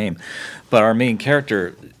remember her name, but our main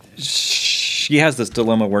character, she has this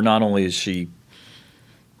dilemma where not only is she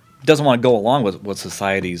doesn't want to go along with what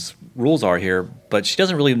society's rules are here, but she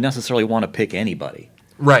doesn't really necessarily want to pick anybody.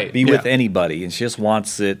 Right. Be with anybody, and she just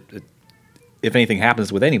wants it. If anything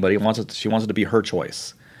happens with anybody, she wants it to be her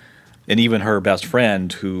choice. And even her best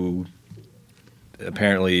friend, who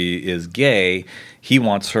apparently is gay, he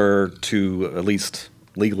wants her to, at least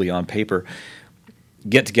legally on paper,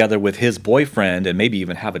 get together with his boyfriend and maybe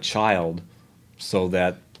even have a child, so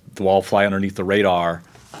that they'll all fly underneath the radar,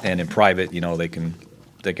 and in private,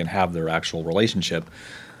 they can have their actual relationship.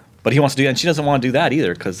 But he wants to do, and she doesn't want to do that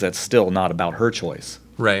either, because that's still not about her choice.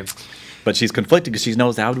 Right. But she's conflicted because she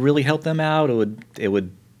knows that would really help them out. It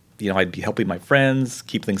would, I'd be helping my friends,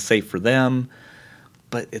 keep things safe for them.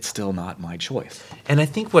 But it's still not my choice. And I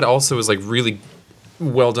think what also is like really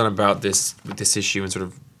well done about this issue, and sort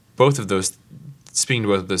of both of those, speaking to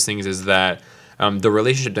both of those things, is that the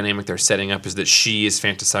relationship dynamic they're setting up is that she is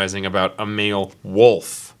fantasizing about a male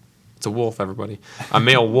wolf. It's a wolf, everybody. A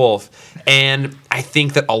male wolf. And I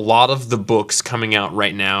think that a lot of the books coming out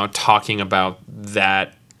right now talking about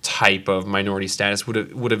that type of minority status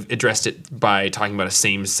would have addressed it by talking about a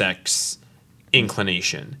same-sex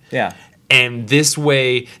inclination. Yeah. And this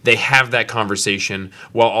way, they have that conversation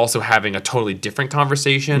while also having a totally different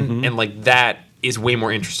conversation. Mm-hmm. And, like, that is way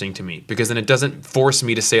more interesting to me. Because then it doesn't force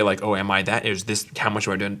me to say, like, oh, am I that? Is this, how much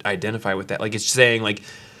do I identify with that? Like, it's saying, like,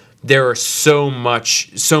 there are so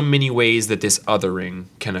many ways that this othering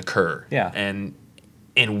can occur. Yeah. And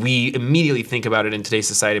we immediately think about it in today's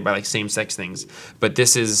society by, like, same-sex things. But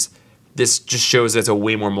this just shows it's a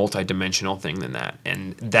way more multidimensional thing than that.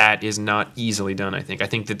 And that is not easily done, I think. I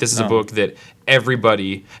think that this is a book that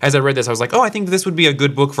everybody, as I read this, I was like, oh, I think this would be a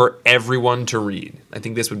good book for everyone to read. I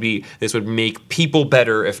think this would make people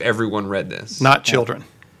better if everyone read this. Not children.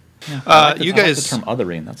 Yeah. I like You the guys, term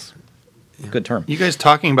othering. That's a good term. you guys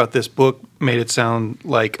talking about this book made it sound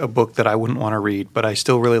like a book that I wouldn't want to read, but I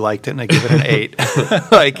still really liked it, and I give it an 8.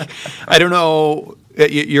 Like, I don't know.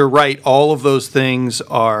 You're right. All of those things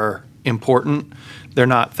are important. They're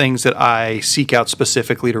not things that I seek out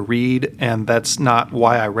specifically to read, and that's not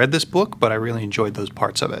why I read this book, but I really enjoyed those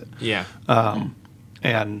parts of it. Yeah.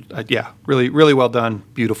 Really, really well done.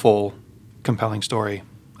 Beautiful, compelling story.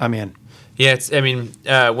 I'm in. Yeah,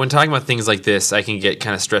 when talking about things like this, I can get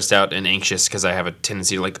kind of stressed out and anxious because I have a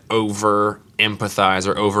tendency to, like, over-empathize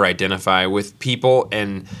or over-identify with people,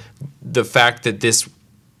 and the fact that this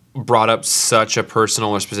brought up such a personal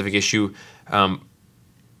or specific issue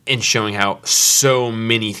in showing how so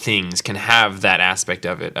many things can have that aspect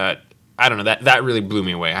of it. I don't know, that really blew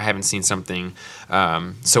me away. I haven't seen something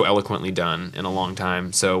so eloquently done in a long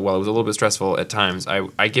time. So while it was a little bit stressful at times,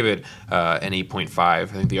 I give it an 8.5. I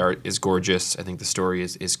think the art is gorgeous. I think the story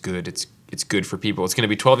is good. It's good for people. It's going to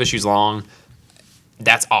be 12 issues long.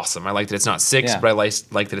 That's awesome. I like that it's not 6, but I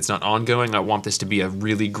like that it's not ongoing. I want this to be a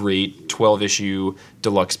really great 12-issue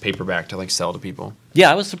deluxe paperback to, like, sell to people.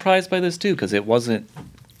 Yeah, I was surprised by this too, because it wasn't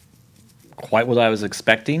quite what I was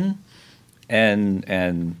expecting,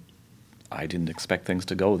 and I didn't expect things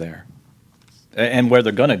to go there, and where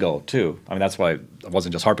they're gonna go too. I mean, that's why I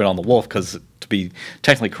wasn't just harping on the wolf, because to be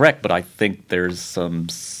technically correct, but I think there's some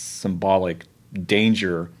symbolic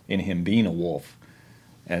danger in him being a wolf,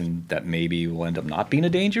 and that maybe will end up not being a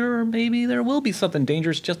danger, or maybe there will be something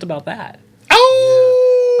dangerous just about that.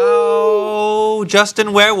 Oh,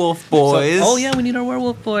 Justin Werewolf Boys. So, we need our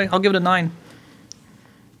werewolf boy. I'll give it a 9.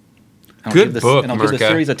 Good book, and I'll give the Mirka.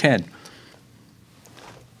 series a 10.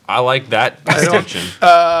 I like that distinction.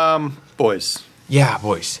 Boys. Yeah,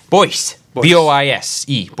 boys. Boys.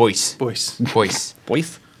 B-O-I-S-E. Boys. Boys. Boys.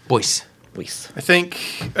 Boys? Boys. Boys. I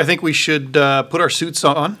think we should put our suits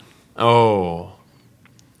on Oh.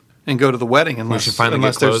 and go to the wedding, unless should finally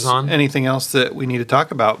get there's clothes on? anything else that we need to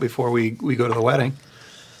talk about before we go to the wedding.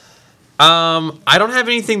 I don't have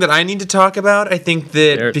anything that I need to talk about. I think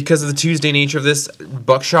that because of the Tuesday nature of this,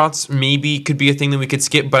 buckshots maybe could be a thing that we could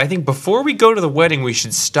skip. But I think before we go to the wedding, we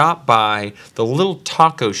should stop by the little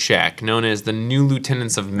taco shack known as the New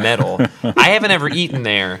Lieutenants of Metal. I haven't ever eaten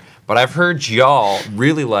there, but I've heard y'all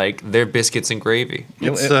really like their biscuits and gravy.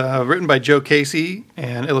 It's written by Joe Casey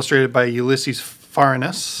and illustrated by Ulysses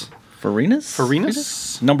Farinas.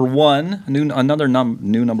 Farinas? Number 1. Another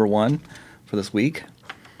new number 1 for this week.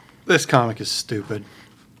 This comic is stupid.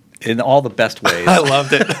 In all the best ways. I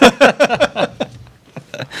loved it.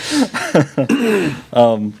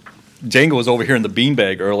 Django was over here in the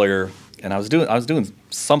beanbag earlier, and I was doing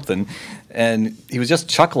something, and he was just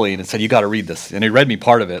chuckling and said, "You got to read this." And he read me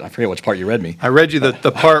part of it. I forget which part you read me. I read you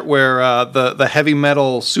the part where the heavy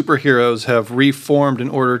metal superheroes have reformed in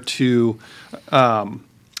order to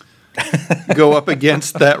go up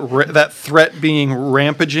against that threat being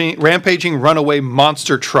rampaging runaway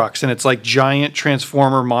monster trucks, and it's like giant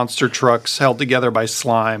transformer monster trucks held together by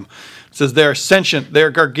slime. It says they're sentient,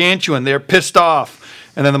 they're gargantuan, they're pissed off.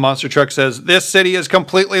 And then the monster truck says, "This city is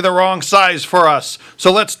completely the wrong size for us,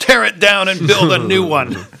 so let's tear it down and build a new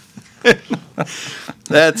one."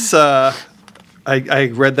 That's I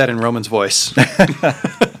read that in Roman's voice.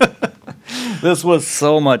 This was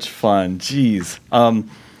so much fun. Jeez. And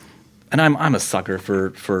I'm a sucker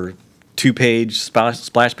for 2-page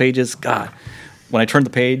splash pages. God, when I turned the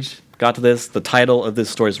page, got to this, the title of this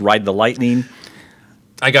story is "Ride the Lightning."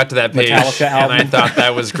 I got to that page Metallica and I album. thought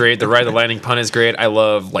that was great. The Ride the Lightning pun is great. I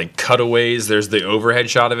love like cutaways. There's the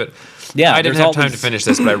overhead shot of it. Yeah, I didn't there's have all time to these- finish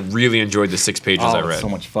this, but I really enjoyed the 6 pages I Oh, read. it's so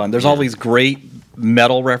much fun. There's all these great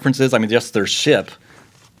metal references. I mean, just their ship.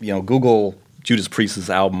 Google Judas Priest's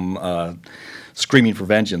album, "Screaming for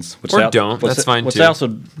Vengeance." Which Or don't. That's fine, which too. I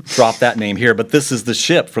also dropped that name here, but this is the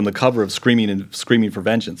ship from the cover of Screaming for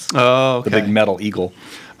Vengeance. Oh, okay. The big metal eagle.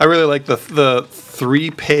 I really like the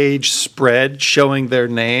 3-page spread showing their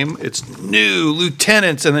name. It's new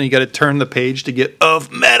lieutenants, and then you got to turn the page to get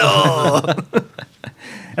of metal.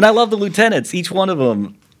 And I love the lieutenants. Each one of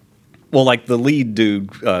them. Well, like the lead dude,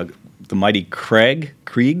 the mighty Krieg.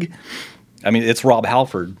 I mean, it's Rob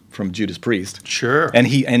Halford from Judas Priest. Sure. And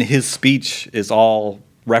his speech is all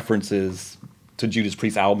references to Judas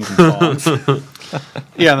Priest albums and songs.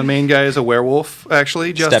 Yeah, the main guy is a werewolf,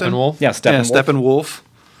 actually, Justin. Steppenwolf? Yeah, Steppenwolf. Steppenwolf.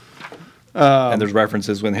 And there's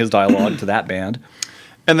references in his dialogue to that band.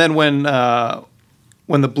 And then when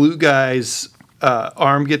the blue guy's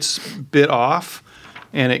arm gets bit off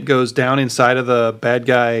and it goes down inside of the bad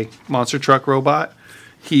guy monster truck robot,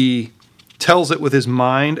 he tells it with his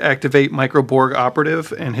mind, "Activate Microborg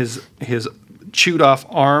operative," and his chewed off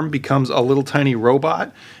arm becomes a little tiny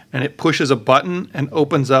robot, and it pushes a button and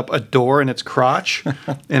opens up a door in its crotch,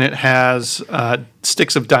 and it has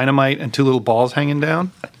sticks of dynamite and 2 little balls hanging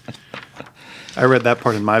down. I read that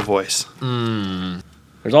part in my voice.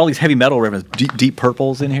 There's all these heavy metal references, deep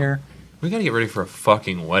purples in here. We gotta get ready for a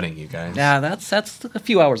fucking wedding, you guys. Yeah, that's a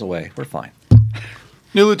few hours away. We're fine.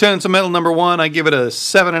 New Lieutenants of Metal #1, I give it a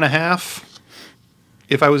 7.5.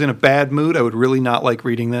 If I was in a bad mood, I would really not like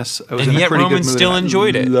reading this. I was And in a yet pretty Roman good mood. still and I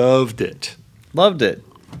enjoyed it. Loved it. Loved it.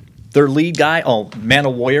 Their lead guy, Man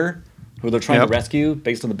of Warrior, who they're trying Yep. to rescue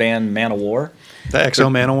based on the band Man of War. The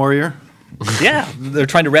Exo Man Warrior. Yeah, they're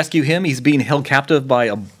trying to rescue him. He's being held captive by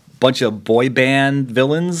a bunch of boy band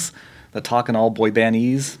villains that talk in all boy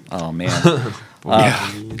bandese. Oh man,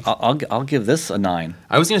 I'll give this a 9.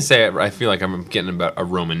 I was gonna say I feel like I'm getting about a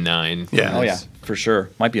Roman 9. Yeah. Oh yeah, for sure.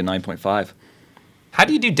 Might be a 9.5. How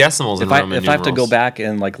do you do decimals in If I Roman have to go numerals? back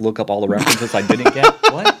and like look up all the references I didn't get,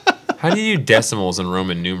 what? How do you do decimals in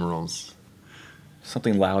Roman numerals?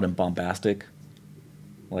 Something loud and bombastic,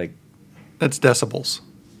 like. That's decibels.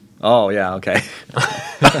 Oh yeah, okay.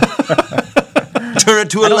 Turn it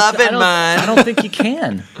to 11, I man. don't think you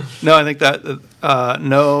can. No, I think that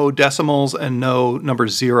no decimals and no number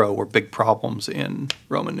 0 were big problems in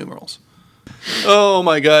Roman numerals. Oh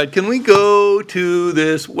my God! Can we go to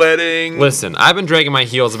this wedding? Listen, I've been dragging my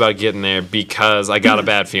heels about getting there because I got a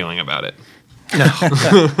bad feeling about it.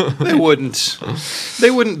 They wouldn't.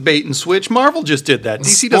 They wouldn't bait and switch. Marvel just did that.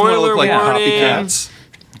 DC doesn't want to look like Spoiler warning. copycats.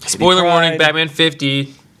 Spoiler warning, cried. Batman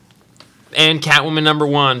 50 and Catwoman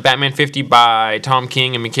 #1. Batman 50 by Tom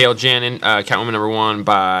King and Mikhail Janin. Catwoman #1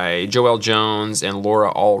 by Joelle Jones and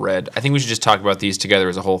Laura Allred. I think we should just talk about these together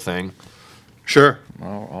as a whole thing. Sure.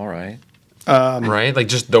 Oh, all right. Right? Like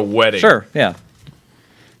just the wedding. Sure, yeah.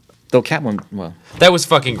 Though Catwoman, well, That was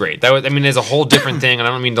fucking great. That was, I mean, there's a whole different thing, and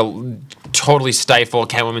I don't mean to totally stifle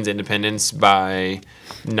Catwoman's independence by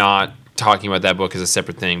not talking about that book as a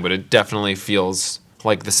separate thing, but it definitely feels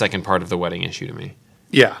like the second part of the wedding issue to me.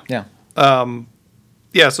 Yeah. yeah.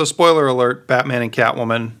 Yeah. So, spoiler alert: Batman and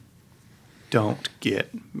Catwoman don't get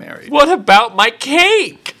married. What about my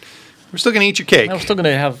cake? We're still gonna eat your cake. No, we're still going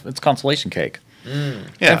to have its consolation cake. Yeah.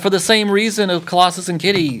 And for the same reason of Colossus and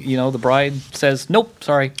Kitty, the bride says, nope,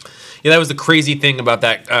 sorry. Yeah, that was the crazy thing about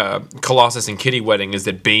that Colossus and Kitty wedding is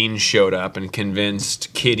that Bane showed up and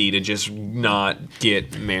convinced Kitty to just not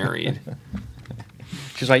get married.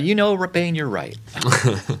 She's like, Bane, you're right.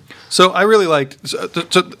 So I really liked.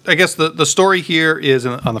 So I guess the story here is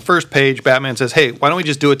on the first page. Batman says, "Hey, why don't we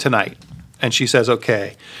just do it tonight?" And she says,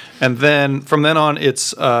 okay. And then from then on,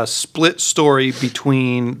 it's a split story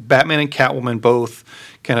between Batman and Catwoman both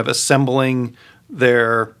kind of assembling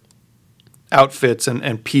their outfits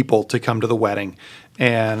and people to come to the wedding.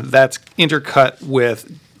 And that's intercut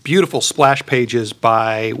with beautiful splash pages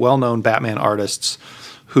by well-known Batman artists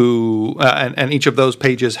who, and each of those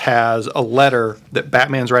pages has a letter that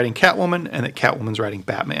Batman's writing Catwoman and that Catwoman's writing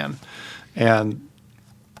Batman. And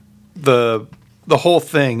the whole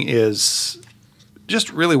thing is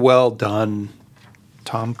just really well done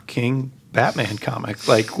Tom King Batman comic.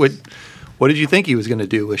 Like, what did you think he was going to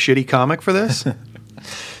do? A shitty comic for this?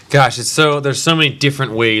 Gosh, there's so many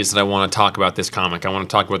different ways that I want to talk about this comic. I want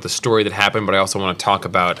to talk about the story that happened, but I also want to talk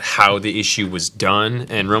about how the issue was done.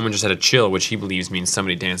 And Roman just had a chill, which he believes means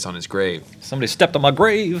somebody danced on his grave. Somebody stepped on my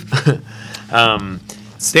grave.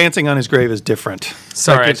 Dancing on his grave is different.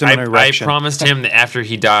 Sorry, That gives him an I erection. promised him that after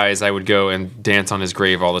he dies, I would go and dance on his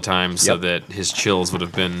grave all the time so Yep. that his chills would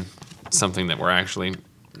have been something that were actually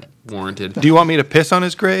warranted. Do you want me to piss on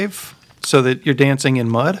his grave so that you're dancing in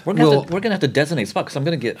mud? We're gonna have to designate spot because I'm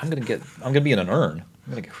gonna be in an urn.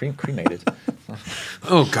 I'm gonna get cremated.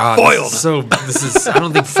 Oh God! Foiled. I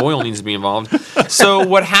don't think foil needs to be involved. So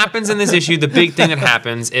what happens in this issue? The big thing that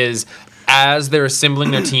happens is as they're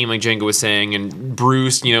assembling their team, like Django was saying, and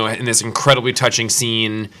Bruce, in this incredibly touching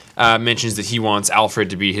scene, mentions that he wants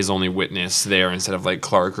Alfred to be his only witness there instead of like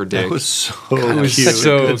Clark or Dick. It was so It was cute.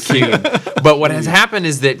 so cute. But what has happened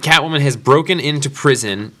is that Catwoman has broken into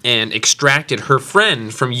prison and extracted her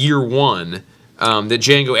friend from year one. That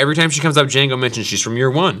Django, every time she comes up, Django mentions she's from year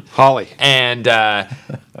one. Holly.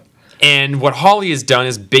 And what Holly has done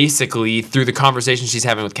is basically, through the conversation she's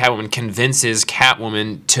having with Catwoman, convinces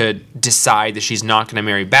Catwoman to decide that she's not going to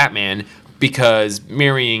marry Batman because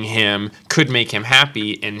marrying him could make him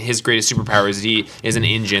happy, and his greatest superpower is he is an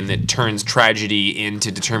engine that turns tragedy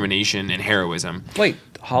into determination and heroism. Wait,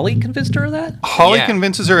 Holly convinced her of that? Holly Yeah.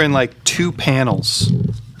 convinces her in like 2 panels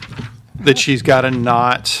that she's got to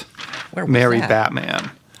not Where was marry that? Batman.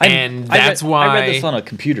 And that's why I read this on a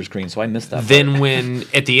computer screen, so I missed that. then when,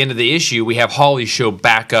 at the end of the issue, we have Holly show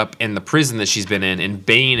back up in the prison that she's been in, and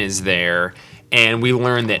Bane is there, and we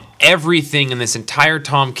learn that everything in this entire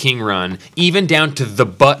Tom King run, even down to the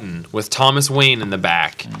button with Thomas Wayne in the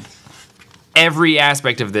back, every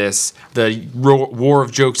aspect of this, the war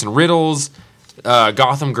of jokes and riddles,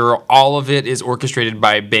 Gotham Girl, all of it is orchestrated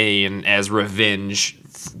by Bane as revenge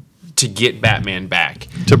to get Batman back.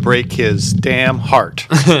 To break his damn heart.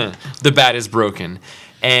 The bat is broken.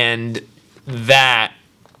 And that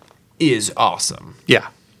is awesome. Yeah.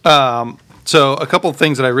 So a couple of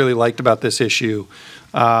things that I really liked about this issue.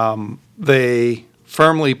 They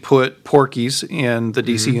firmly put Porky's in the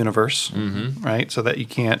DC universe, right? So that you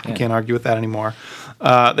can't argue with that anymore.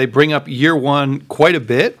 They bring up year one quite a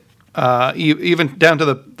bit, even down to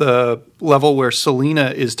the level where Selina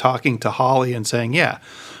is talking to Holly and saying, "Yeah,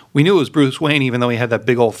 we knew it was Bruce Wayne, even though he had that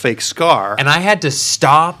big old fake scar." And I had to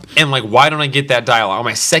stop and like, why don't I get that dialogue? On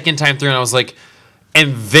my second time through, and I was like,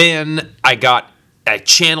 and then I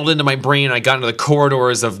channeled into my brain. I got into the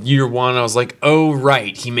corridors of year one. And I was like, oh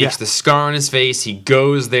right, he makes the scar on his face. He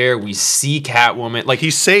goes there. We see Catwoman. Like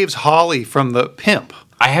He saves Holly from the pimp.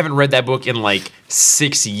 I haven't read that book in like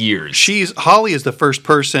 6 years. Holly is the first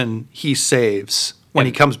person he saves when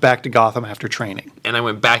he comes back to Gotham after training. And I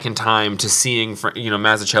went back in time to seeing,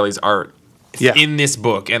 Mazzucchelli's art in this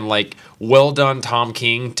book, and like, well done, Tom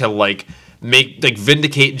King, to like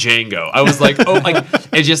vindicate Django. I was like, oh, like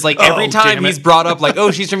it's just like every time damn it. he's brought up like,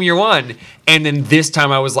 oh, she's from year one, and then this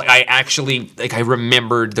time I was like, I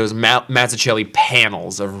remembered those Mazzucchelli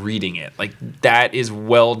panels of reading it. Like that is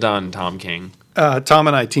well done, Tom King. Tom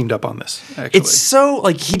and I teamed up on this, actually. It's so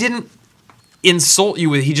like he didn't insult you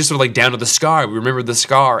with, he just sort of like down to the scar. We remembered the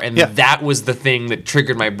scar, and that was the thing that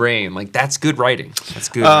triggered my brain. Like that's good writing. That's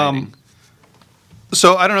good writing.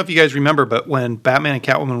 So I don't know if you guys remember, but when Batman and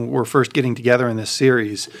Catwoman were first getting together in this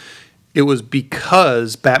series, it was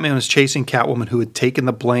because Batman was chasing Catwoman, who had taken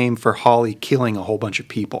the blame for Holly killing a whole bunch of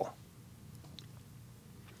people.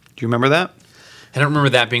 Do you remember that? I don't remember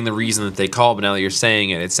that being the reason that they called, but now that you're saying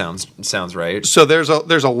it, it sounds right. So there's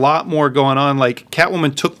a lot more going on. Like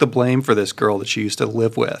Catwoman took the blame for this girl that she used to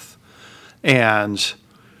live with, and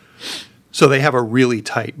so they have a really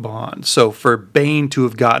tight bond. So for Bane to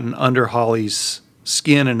have gotten under Holly's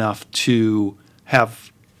skin enough to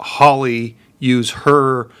have Holly use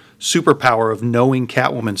her superpower of knowing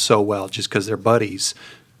Catwoman so well, just because they're buddies,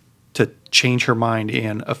 to change her mind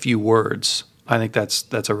in a few words, I think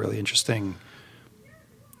that's a really interesting,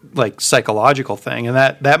 like, psychological thing. And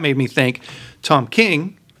that made me think Tom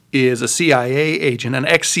King is a CIA agent, an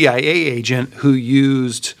ex-CIA agent who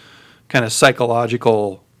used kind of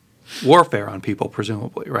psychological warfare on people,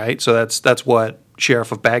 presumably, right? So that's what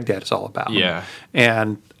Sheriff of Baghdad is all about. Yeah.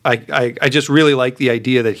 And I just really like the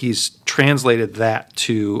idea that he's translated that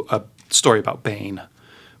to a story about Bane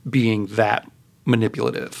being that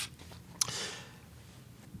manipulative.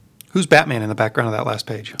 Who's Batman in the background of that last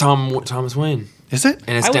page? Thomas Wayne. Is it?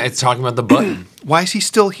 And it's talking about the button. Why is he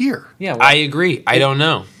still here? Yeah. I agree. I don't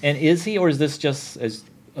know. And is he, or is this just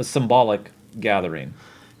a symbolic gathering?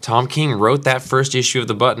 Tom King wrote that first issue of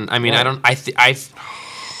the button. I mean, Yeah.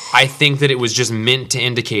 I think that it was just meant to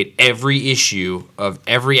indicate every issue of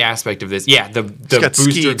every aspect of this. Yeah, the got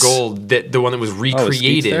Booster Skeets. Gold, the one that was Skeets there?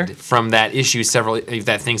 recreated from that issue several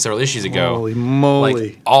issues ago. Holy moly.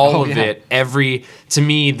 Like all Oh, of yeah. it, to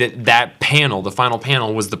me that panel, the final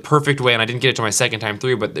panel, was the perfect way, and I didn't get it to my second time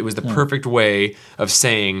through, but it was the perfect way of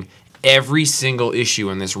saying every single issue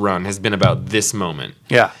in this run has been about this moment.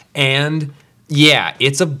 Yeah. And yeah,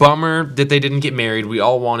 it's a bummer that they didn't get married. We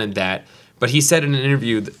all wanted that. But he said in an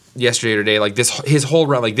interview yesterday or today, like his whole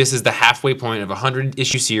run, like this is the halfway point of a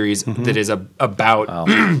 100-issue series that is about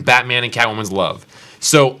Batman and Catwoman's love.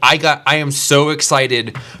 So I am so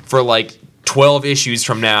excited for like 12 issues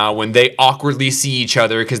from now when they awkwardly see each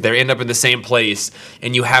other because they end up in the same place,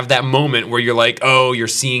 and you have that moment where you're like, oh, you're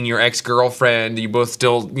seeing your ex-girlfriend, you both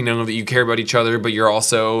still know that you care about each other, but you're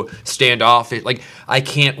also standoff. Like, I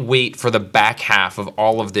can't wait for the back half of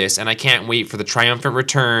all of this, and I can't wait for the triumphant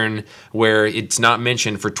return where it's not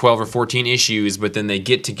mentioned for 12 or 14 issues, but then they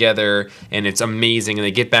get together and it's amazing, and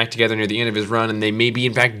they get back together near the end of his run, and they maybe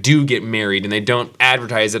in fact do get married, and they don't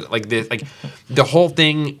advertise it like this. Like, the whole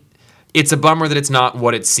thing, it's a bummer that it's not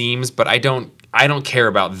what it seems, but I don't care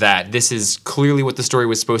about that. This is clearly what the story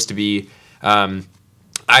was supposed to be.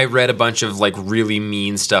 I read a bunch of like really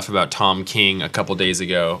mean stuff about Tom King a couple days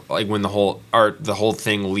ago, like when the whole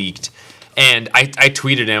thing leaked, and I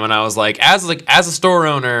tweeted him and I was like, as a store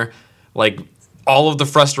owner, like all of the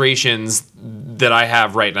frustrations that I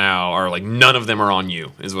have right now are like none of them are on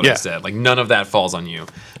you, is what I said. Like none of that falls on you,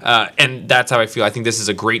 and that's how I feel. I think this is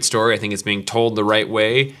a great story. I think it's being told the right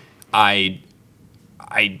way.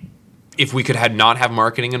 If we could not have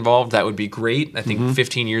marketing involved, that would be great. I think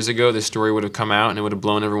 15 years ago, this story would have come out and it would have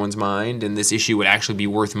blown everyone's mind, and this issue would actually be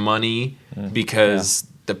worth money because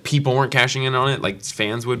the people weren't cashing in on it like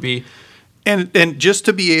fans would be. And just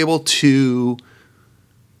to be able to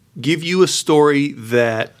give you a story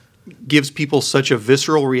that gives people such a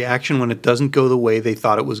visceral reaction when it doesn't go the way they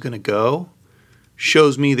thought it was going to go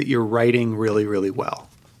shows me that you're writing really, really well.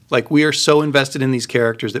 Like, we are so invested in these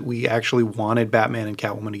characters that we actually wanted Batman and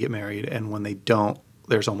Catwoman to get married, and when they don't,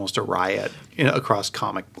 there's almost a riot across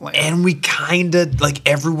comic land. And we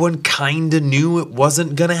everyone kind of knew it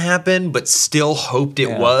wasn't going to happen, but still hoped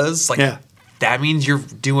it was. Like, that means you're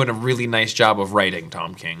doing a really nice job of writing,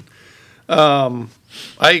 Tom King. I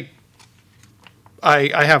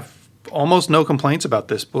have almost no complaints about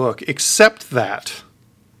this book, except that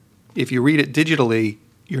if you read it digitally,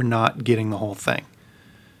 you're not getting the whole thing.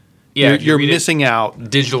 Yeah, you're missing out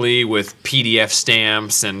digitally with PDF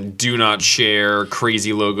stamps and do not share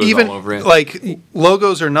crazy logos all over it. Like,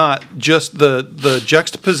 logos are not just the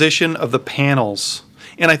juxtaposition of the panels.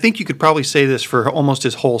 And I think you could probably say this for almost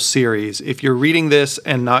his whole series. If you're reading this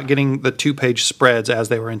and not getting the 2-page spreads as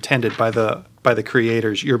they were intended by the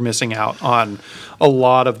creators, you're missing out on a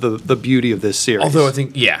lot of the beauty of this series. Although I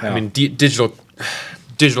think, I mean, digital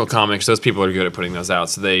comics, those people are good at putting those out,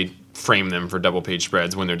 so they frame them for double-page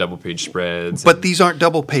spreads when they're double-page spreads. But these aren't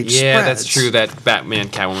double-page spreads. Yeah, that's true. That Batman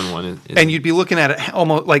Catwoman one is. And you'd be looking at it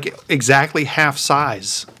almost like exactly half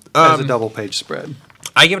size as a double-page spread.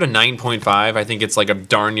 I give it a 9.5. I think it's like a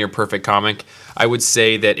darn near perfect comic. I would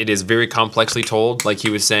say that it is very complexly told. Like he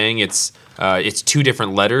was saying, it's 2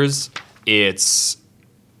 different letters. It's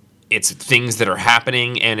things that are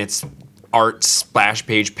happening, and it's art splash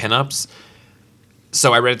page pinups.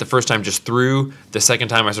 So I read it the first time just through. The second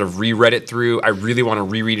time I sort of reread it through. I really want to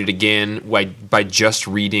reread it again by just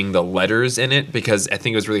reading the letters in it, because I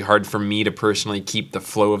think it was really hard for me to personally keep the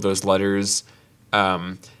flow of those letters.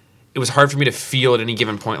 It was hard for me to feel at any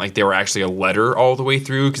given point like they were actually a letter all the way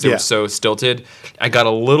through because they were so stilted. I got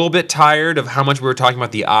a little bit tired of how much we were talking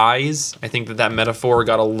about the eyes. I think that metaphor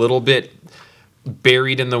got a little bit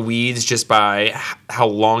buried in the weeds just by how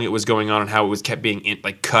long it was going on and how it was kept being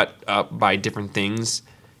cut up by different things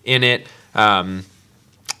in it.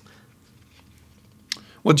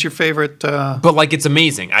 What's your favorite? But it's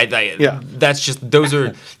amazing. That's just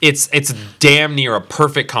it's damn near a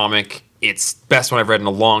perfect comic. It's the best one I've read in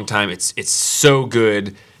a long time. It's so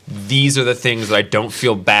good. These are the things that I don't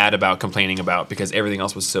feel bad about complaining about because everything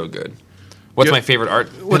else was so good. What's Yep. my favorite art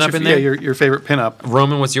What's pinup in your, there? your favorite pinup?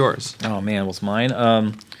 Roman, what's yours? Oh man, what's mine?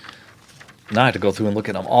 Now I have to go through and look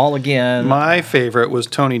at them all again. My favorite was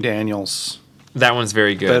Tony Daniels. That one's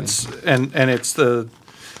very good. That's and it's the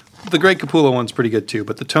Greg Capullo one's pretty good too,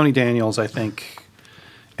 but the Tony Daniels, I think,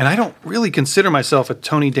 and I don't really consider myself a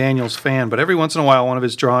Tony Daniels fan, but every once in a while one of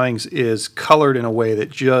his drawings is colored in a way that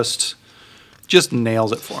just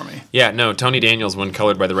nails it for me. Yeah, no, Tony Daniels, when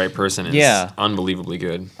colored by the right person, is Yeah. unbelievably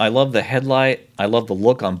good. I love the headlight. I love the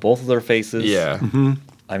look on both of their faces. Yeah.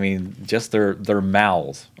 I mean, just their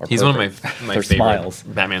mouths are He's perfect. one of my Their favorite smiles.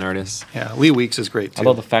 Batman artists. Yeah, Lee Weeks is great too. I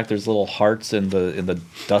love the fact there's little hearts in the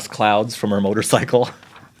dust clouds from her motorcycle.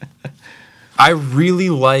 I really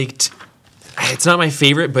liked. It's not my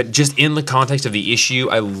favorite, but just in the context of the issue,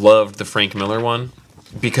 I loved the Frank Miller one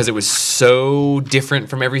because it was so different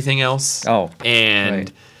from everything else. Oh, and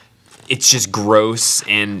right. it's just gross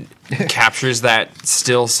and captures that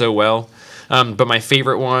still so well. But my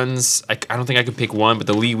favorite ones, I don't think I could pick one, but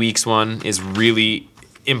the Lee Weeks one is really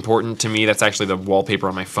important to me. That's actually the wallpaper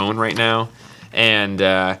on my phone right now, and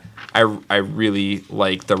I really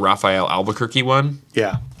like the Raphael Albuquerque one.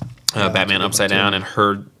 Yeah. Batman Upside Down, and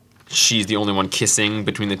she's the only one kissing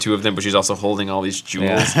between the two of them, but she's also holding all these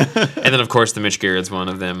jewels. Yeah. And then, of course, the Mitch Gerrits one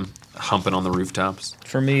of them humping on the rooftops.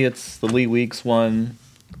 For me, it's the Lee Weeks one,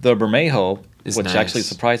 the Bermejo, Is which nice. actually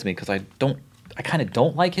surprised me because I kind of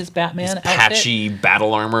don't like his Batman outfit. Patchy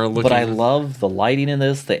battle armor looking. But I love the lighting in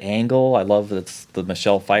this, the angle. I love that it's the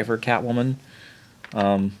Michelle Pfeiffer Catwoman.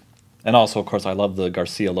 And also, of course, I love the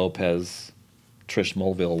Garcia Lopez Trish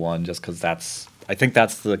Mulville one just because I think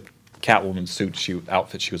that's the Catwoman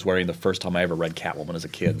outfit she was wearing the first time I ever read Catwoman as a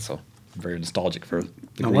kid. So I'm very nostalgic for the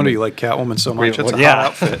No green- wonder you like Catwoman so much. It's a yeah.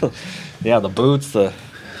 hot outfit. Yeah, the boots, the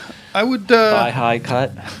I would. thigh-high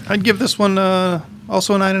cut. I'd give this one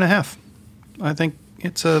also a 9.5. I think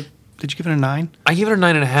it's a. Did you give it a 9? I gave it a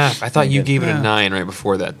 9.5. I thought you gave it Yeah. a 9 right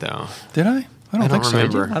before that, though. Did I? I don't think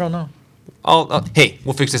remember. so. I don't know. Hey,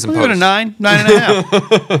 we'll fix this in I'll post. give it a 9,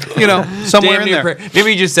 9.5. You know, somewhere Damn in near there.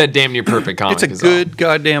 maybe you just said damn near perfect comic. It's a is all. good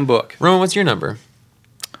goddamn book. Roman, what's your number?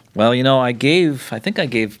 Well, I think I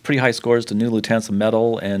gave pretty high scores to New Lieutenants of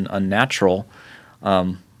Metal and Unnatural.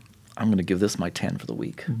 I'm going to give this my 10 for the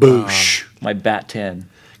week. Boosh. My Bat 10.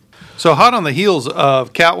 So hot on the heels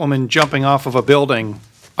of Catwoman jumping off of a building,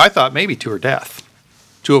 I thought maybe to her death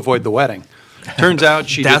to avoid the wedding. Turns out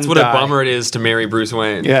she That's didn't what die. a bummer it is to marry Bruce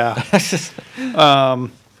Wayne. Yeah.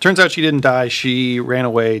 Turns out she didn't die. She ran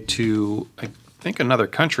away to, I think, another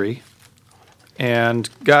country and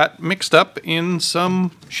got mixed up in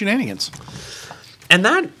some shenanigans. And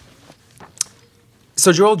that.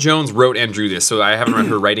 So Joelle Jones wrote and drew this, so I haven't read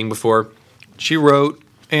her writing before. She wrote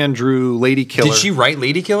and drew Lady Killer. Did she write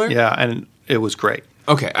Lady Killer? Yeah, and it was great.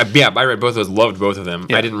 Okay, I read both of those, loved both of them.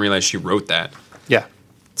 Yeah. I didn't realize she wrote that. Yeah.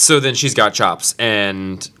 So then she's got chops,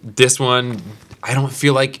 and this one, I don't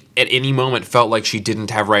feel like at any moment felt like she didn't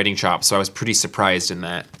have writing chops, so I was pretty surprised in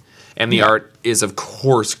that. And the Yeah. art is, of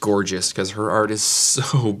course, gorgeous, because her art is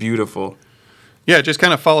so beautiful. Yeah, it just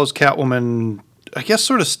kind of follows Catwoman, I guess,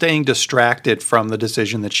 sort of staying distracted from the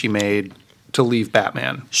decision that she made to leave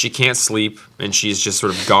Batman. She can't sleep, and she's just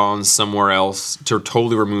sort of gone somewhere else to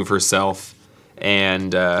totally remove herself.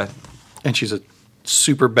 And, And she's a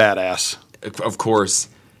super badass, of course,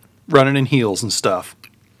 running in heels and stuff.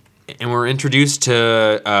 and we're introduced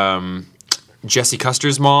to Jesse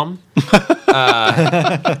Custer's mom.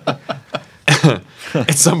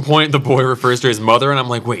 At some point, the boy refers to his mother, and I'm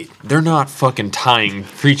like, wait, they're not fucking tying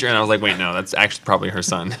Preacher. And I was like, wait, no, that's actually probably her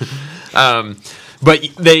son. But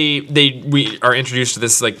we are introduced to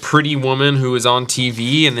this like pretty woman who is on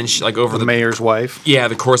TV, and then she like over The mayor's wife.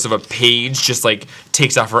 the course of a page just like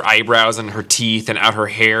takes off her eyebrows and her teeth and out her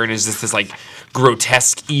hair, and is just this like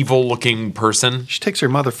grotesque, evil looking person. She takes her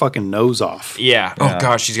motherfucking nose off. Yeah. Yeah. Oh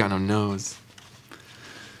gosh, she's got no nose.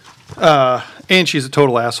 And she's a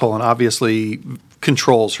total asshole and obviously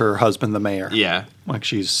controls her husband, the mayor. Yeah. Like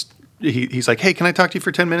he's like, hey, can I talk to you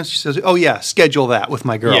for 10 minutes? She says, oh, yeah, schedule that with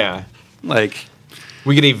my girl. Yeah. Like,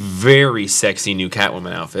 We get a very sexy new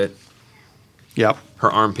Catwoman outfit. yep. Her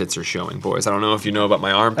armpits are showing, boys. I don't know if you know about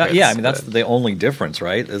my armpits. Yeah, I mean, that's but- the only difference,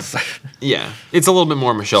 right? Is yeah. It's a little bit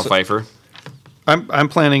more Michelle Pfeiffer. I'm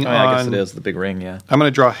planning on. I guess it is the big ring, yeah. I'm going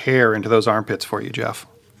to draw hair into those armpits for you, Jeff.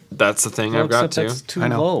 That's the thing Well, I've got except to. that's too I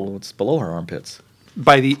know. low. It's below her armpits.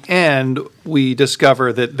 By the end, we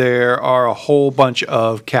discover that there are a whole bunch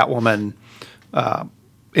of Catwoman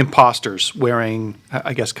imposters wearing,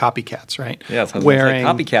 I guess, copycats, right? Yeah, it's wearing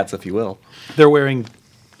copycats, if you will. They're wearing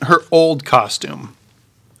her old costume,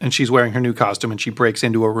 and she's wearing her new costume, and she breaks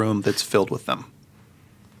into a room that's filled with them,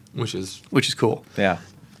 Which is which is cool. Yeah.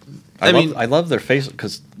 I love their face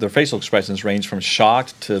because their facial expressions range from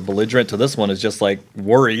shocked to belligerent to this one is just like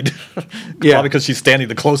worried. Yeah. Probably because she's standing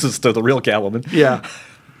the closest to the real Catwoman. Yeah.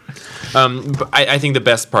 But I think the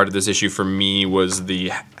best part of this issue for me was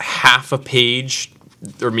the half a page,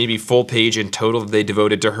 or maybe full page in total, that they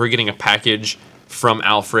devoted to her getting a package from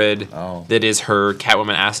Alfred that is her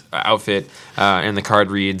Catwoman outfit, and the card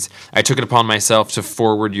reads, "I took it upon myself to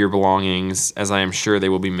forward your belongings, as I am sure they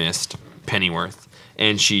will be missed, Pennyworth."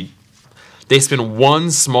 And they spend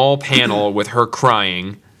one small panel with her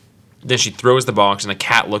crying, then she throws the box and a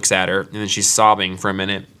cat looks at her, and then she's sobbing for a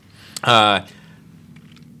minute.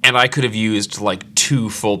 And I could have used like 2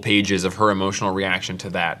 full pages of her emotional reaction to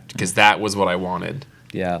that, because that was what I wanted.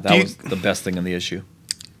 Yeah, that was the best thing in the issue.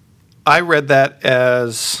 I read that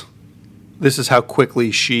as this is how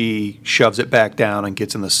quickly she shoves it back down and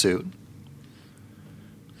gets in the suit.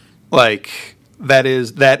 Like that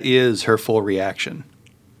is her full reaction.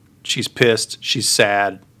 She's pissed, she's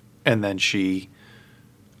sad, and then she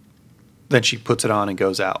puts it on and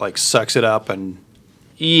goes out, like sucks it up and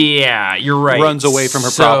Yeah, you're right. runs away from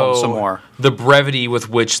her problem some more. The brevity with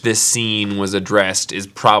which this scene was addressed is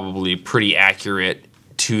probably pretty accurate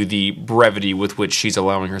to the brevity with which she's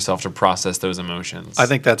allowing herself to process those emotions. I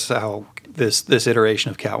think that's how this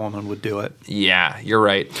iteration of Catwoman would do it. Yeah, you're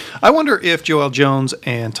right. I wonder if Joelle Jones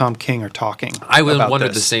and Tom King are talking. I would have about wondered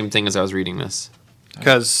this, the same thing as I was reading this.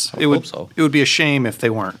 because I hope so. it would be a shame if they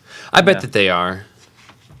weren't. I bet that they are.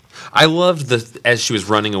 I loved as she was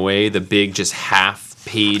running away, the big just half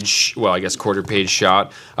page, well, I guess quarter page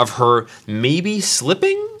shot of her maybe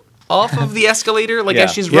slipping off of the escalator, like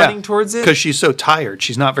as she's running towards it. Because she's so tired.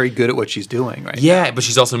 She's not very good at what she's doing right Yeah, but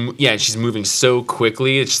she's also she's moving so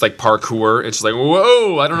quickly. It's just like parkour. It's just like,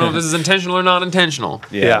 whoa! I don't know if this is intentional or not intentional.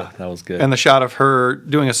 Yeah, that was good. And the shot of her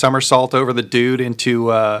doing a somersault over the dude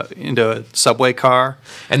into a subway car.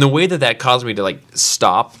 And the way that caused me to like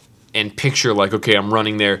stop and picture like, okay, I'm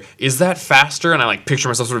running there. Is that faster? And I like picture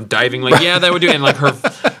myself sort of diving, like, yeah, that would do it. And like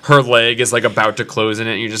her leg is like about to close in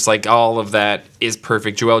it. And you're just like, all of that is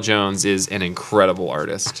perfect. Joelle Jones is an incredible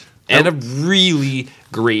artist and a really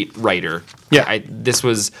great writer. Yeah. This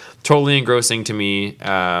was totally engrossing to me.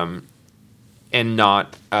 And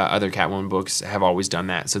not other Catwoman books have always done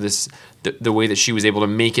that. So the way that she was able to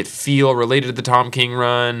make it feel related to the Tom King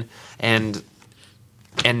run and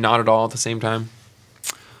not at all at the same time.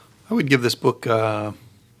 I would give this book 8, a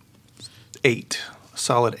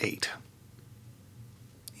solid 8.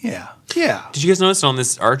 Yeah. Did you guys notice on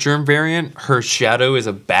this Artgerm variant, her shadow is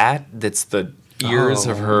a bat that's the ears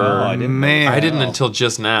of her? no, I didn't. Man. I didn't until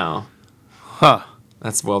just now. Huh.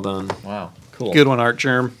 That's well done. Wow, cool. Good one, Art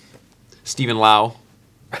Germ. Stephen Lau.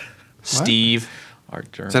 Steve. Art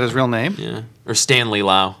Is Germ. that his real name? Yeah. Or Stanley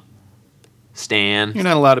Lau. Stan. You're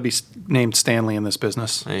not allowed to be named Stanley in this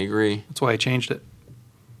business. I agree. That's why I changed it.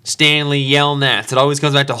 Stanley Yelnats. It always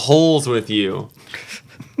comes back to holes with you.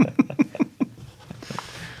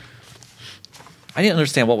 I didn't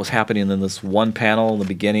understand what was happening in this one panel in the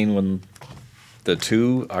beginning when the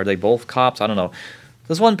two, are they both cops? I don't know.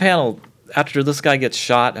 This one panel, after this guy gets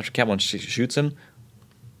shot, after Catwoman shoots him,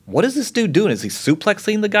 what is this dude doing? Is he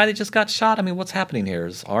suplexing the guy that just got shot? I mean, what's happening here?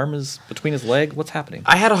 His arm is between his leg? What's happening?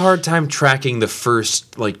 I had a hard time tracking the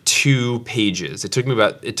first like 2 pages. It took me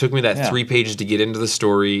that 3 pages to get into the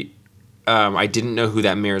story. I didn't know who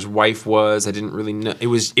that mayor's wife was. I didn't really know. It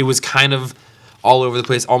was kind of all over the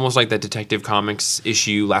place, almost like that Detective Comics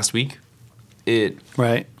issue last week. It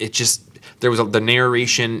just, there was the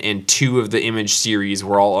narration and 2 of the Image series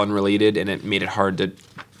were all unrelated, and it made it hard to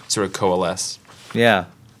sort of coalesce. Yeah.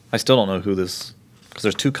 I still don't know who this, because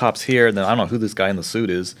there's 2 cops here, and then I don't know who this guy in the suit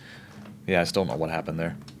is. Yeah, I still don't know what happened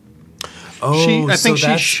there. Oh, I think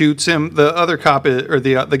she shoots him. The other cop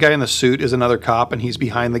the guy in the suit is another cop, and he's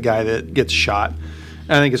behind the guy that gets shot.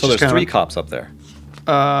 And I think it's So just there's kind 3 of cops up there.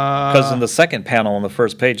 Because in the second panel on the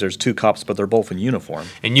first page, there's 2 cops, but they're both in uniform.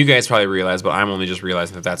 And you guys probably realize, but I'm only just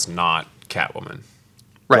realizing that that's not Catwoman.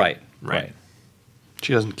 Right.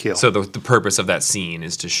 She doesn't kill. So the purpose of that scene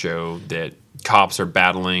is to show that cops are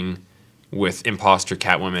battling with imposter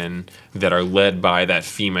Catwomen that are led by that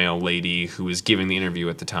female lady who was giving the interview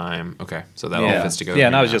at the time. Okay, so that all fits together. Yeah,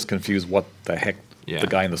 and I was now. just confused what the heck the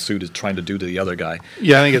guy in the suit is trying to do to the other guy.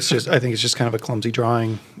 Yeah, I think it's just kind of a clumsy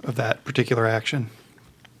drawing of that particular action.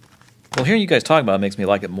 Well, hearing you guys talk about it makes me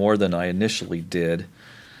like it more than I initially did.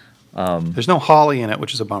 There's no Holly in it,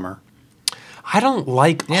 which is a bummer. I don't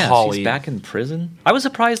like Yeah, Holly. she's back in prison. I was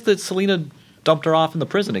surprised that Selena dumped her off in the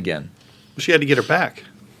prison again. She had to get her back.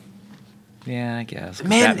 Yeah, I guess. 'Cause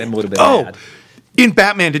Man, Batman would have been oh, mad. In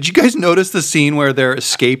Batman, did you guys notice the scene where they're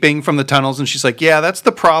escaping from the tunnels and she's like, "Yeah, that's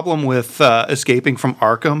the problem with escaping from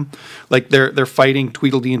Arkham. Like they're fighting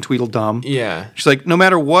Tweedledee and Tweedledum." Yeah. She's like, "No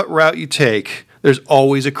matter what route you take, there's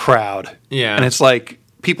always a crowd." Yeah. And it's like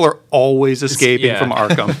people are always escaping from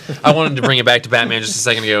Arkham. I wanted to bring it back to Batman just a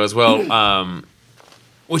second ago as well,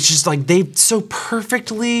 which is like they so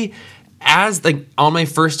perfectly, as like on my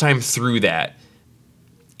first time through that,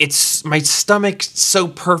 it's my stomach so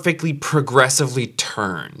perfectly progressively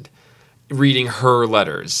turned reading her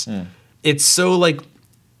letters. It's so like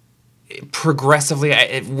progressively.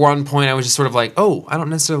 At one point, I was just sort of like, "Oh, I don't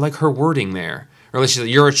necessarily like her wording there." Or at least she's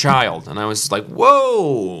like, "You're a child," and I was like,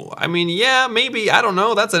 "Whoa!" I mean, yeah, maybe, I don't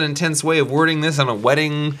know. That's an intense way of wording this on a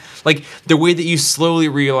wedding. Like the way that you slowly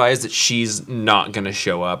realize that she's not gonna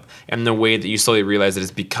show up, and the way that you slowly realize that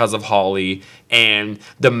it's because of Holly, and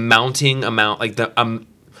the mounting amount, like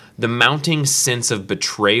the mounting sense of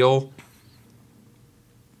betrayal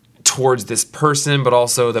towards this person, but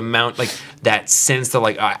also like that sense that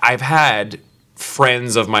like I've had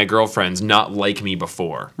friends of my girlfriends not like me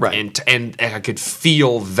before, right? And I could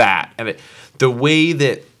feel that, and the way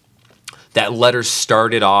that letter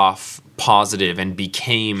started off positive and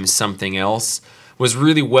became something else was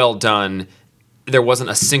really well done. There wasn't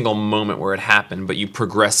a single moment where it happened, but you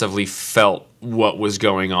progressively felt what was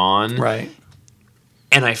going on, right?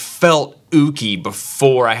 And I felt Uki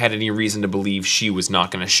before I had any reason to believe she was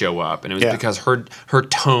not going to show up. And it was because her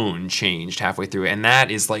tone changed halfway through. And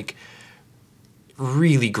that is like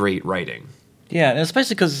really great writing. Yeah, and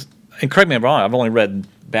especially because, and correct me if I'm wrong, I've only read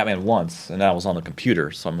Batman once, and that was on the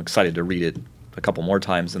computer, so I'm excited to read it a couple more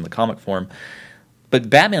times in the comic form. But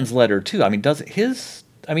Batman's letter, too, I mean,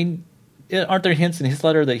 aren't there hints in his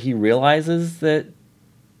letter that he realizes that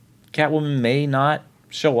Catwoman may not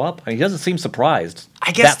show up? I mean, he doesn't seem surprised.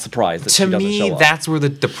 I guess that surprised that to she doesn't me, show up. that's where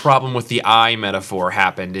the problem with the eye metaphor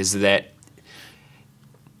happened, is that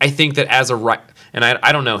I think that as a writer, and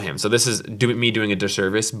I don't know him, so this is me doing a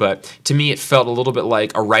disservice, but to me it felt a little bit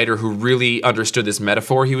like a writer who really understood this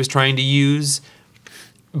metaphor he was trying to use,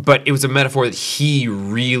 but it was a metaphor that he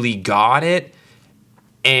really got it,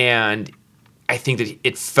 and I think that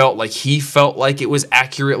it felt like he felt like it was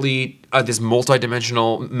accurately this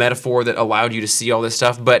multidimensional metaphor that allowed you to see all this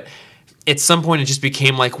stuff, but at some point it just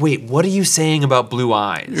became like, wait, what are you saying about blue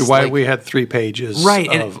eyes? Why like, we had 3 pages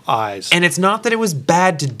of eyes. And it's not that it was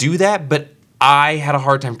bad to do that, but I had a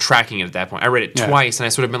hard time tracking it at that point. I read it twice, and I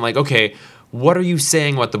sort of been like, okay, what are you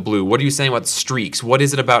saying about the blue? What are you saying about the streaks? What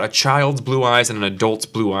is it about a child's blue eyes and an adult's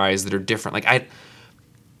blue eyes that are different?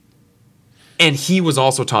 And he was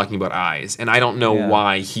also talking about eyes, and I don't know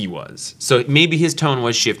why he was. So maybe his tone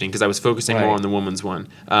was shifting because I was focusing more on the woman's one.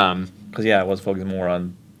 Because, I was focusing more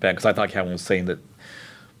on Batman, because I thought Catwoman was saying that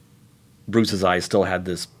Bruce's eyes still had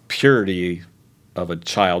this purity of a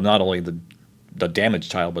child, not only the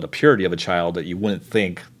damaged child, but a purity of a child that you wouldn't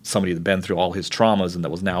think somebody that had been through all his traumas and that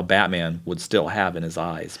was now Batman would still have in his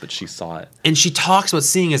eyes, but she saw it. And she talks about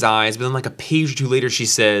seeing his eyes, but then like a page or two later she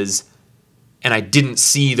says, "And I didn't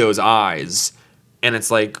see those eyes." And it's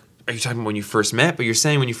like, are you talking about when you first met? But you're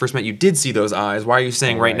saying when you first met you did see those eyes. Why are you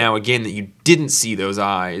saying right now again that you didn't see those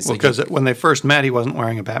eyes? Well, because when they first met, he wasn't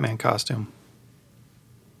wearing a Batman costume.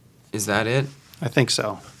 Is that it? I think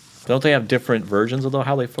so. Don't they have different versions of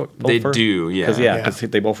how they They do, yeah. Because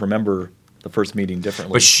they both remember the first meeting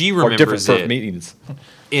differently. But she or different remembers first it meetings.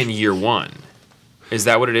 in year one. Is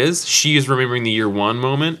that what it is? She is remembering the year one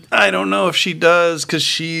moment? I don't know if she does, because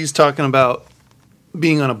she's talking about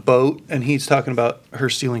being on a boat, and he's talking about her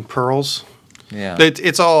stealing pearls. Yeah.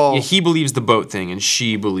 It's all... Yeah, he believes the boat thing, and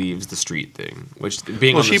she believes the street thing. Which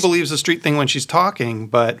being Well, she believes the street thing when she's talking,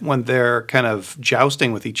 but when they're kind of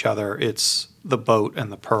jousting with each other, it's the boat and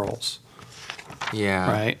the pearls. Yeah.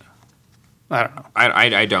 Right? I don't know.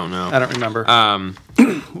 I don't know. I don't remember.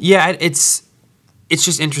 Yeah, it's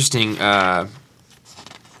just interesting. I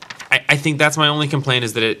think that's my only complaint,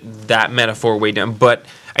 is that that metaphor weighed down. But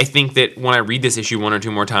I think that when I read this issue 1 or 2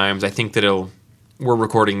 more times, I think that we're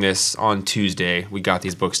recording this on Tuesday. We got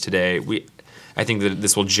these books today. I think that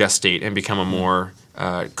this will gestate and become a more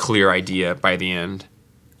clear idea by the end.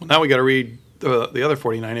 Well, now we got to read the other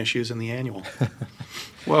 49 issues in the annual.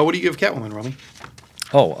 Well, what do you give Catwoman, Romy?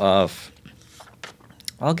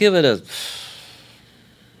 I'll give it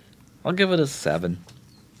a 7.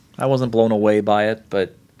 I wasn't blown away by it,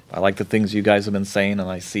 but I like the things you guys have been saying, and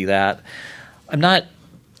I see that. I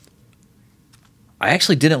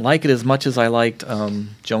actually didn't like it as much as I liked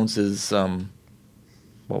Jones's.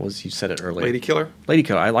 You said it earlier. Lady Killer. Lady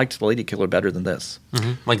Killer. I liked Lady Killer better than this.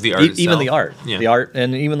 Like the art itself. Even the art, Yeah. the art,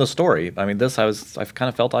 and even the story. I mean, this I kind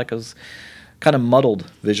of felt like I was kind of muddled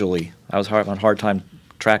visually. I was having a hard time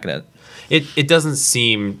tracking it. It doesn't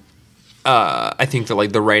seem. I think that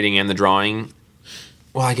like the writing and the drawing.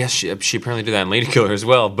 Well, I guess she apparently did that in Lady Killer as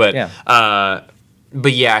well. But Yeah.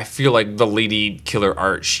 but yeah, I feel like the Lady Killer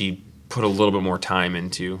art she put a little bit more time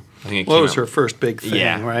into. I think Well, it was her first big thing,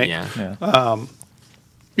 yeah, right? Yeah. Yeah.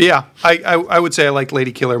 Yeah, I would say I like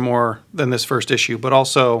Lady Killer more than this first issue, but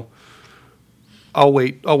also I'll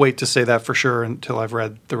wait to say that for sure until I've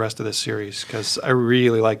read the rest of this series because I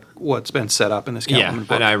really like what's been set up in this Yeah, Catwoman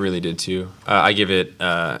book. and I really did too. I give it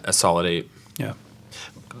a solid 8. Yeah,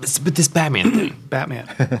 But this Batman thing, Batman.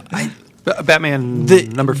 Batman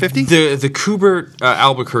number 50? the Kubert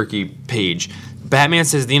Albuquerque page, Batman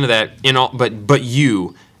says at the end of that, but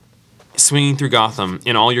you, swinging through Gotham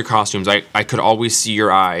in all your costumes, I could always see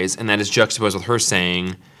your eyes, and that is juxtaposed with her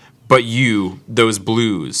saying, but you, those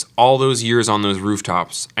blues, all those years on those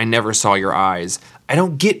rooftops, I never saw your eyes. I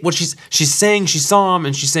don't get what she's saying. She saw him,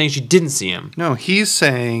 and she's saying she didn't see him. No, he's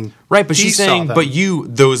saying Right, but he she's saw saying, them. but you,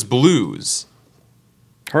 those blues.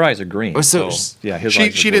 Her eyes are green. Oh, so- yeah, his eyes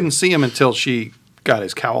are she blue. didn't see him until she got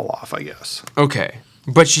his cowl off, I guess. Okay,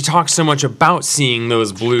 but she talks so much about seeing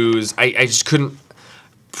those blues. I just couldn't.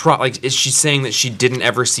 Is she saying that she didn't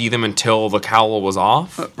ever see them until the cowl was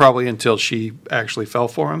off? Probably until she actually fell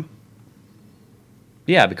for him.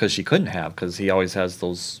 Yeah, because she couldn't have, because he always has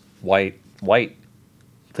those white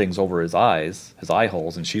things over his eyes, his eye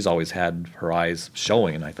holes, and she's always had her eyes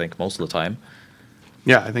showing, I think, most of the time.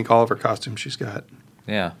 Yeah, I think all of her costumes she's got.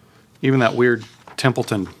 Yeah. Even that weird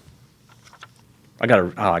Templeton. I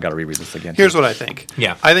gotta reread this again. Here's what I think.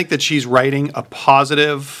 Yeah. I think that she's writing a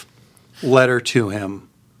positive letter to him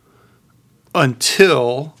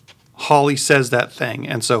until Holly says that thing.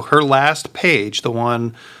 And so her last page, the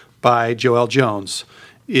one by Joelle Jones,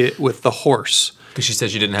 with the horse, Because she said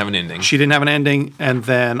she didn't have an ending. she didn't have an ending, and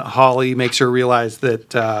then Holly makes her realize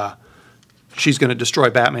that she's going to destroy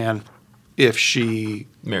Batman if she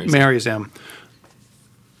Marries him.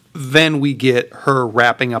 Then we get her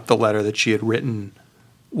wrapping up the letter that she had written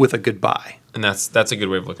with a goodbye. And that's a good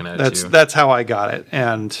way of looking at it too. That's how I got it,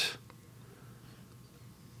 and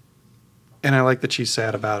I like that she's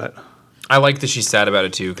sad about it. I like that she's sad about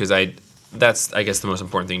it too, because that's I guess the most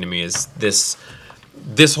important thing to me is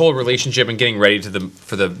this whole relationship and getting ready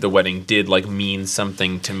for the wedding did like mean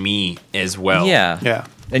something to me as well. Yeah. Yeah.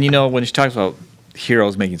 And when she talks about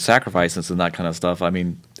heroes making sacrifices and that kind of stuff, I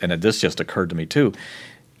mean, and this just occurred to me too.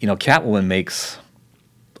 Catwoman makes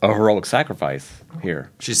a heroic sacrifice here.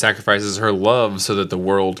 She sacrifices her love so that the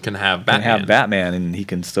world can have Batman. And have Batman, and he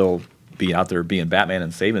can still be out there being Batman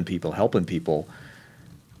and saving people, helping people.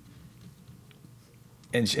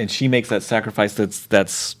 And she makes that sacrifice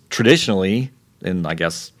that's traditionally, in I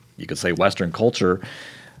guess you could say Western culture,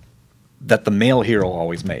 that the male hero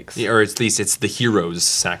always makes. Yeah, or at least it's the hero's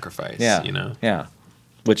sacrifice. Yeah. Yeah.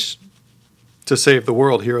 Which, To save the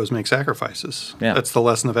world, heroes make sacrifices. Yeah. That's the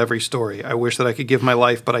lesson of every story. I wish that I could give my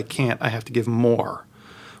life, but I can't. I have to give more.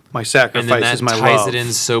 My And sacrifice then that is my ties love. it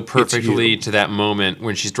in so It's perfectly you. to that moment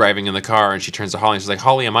when she's driving in the car and she turns to Holly and she's like,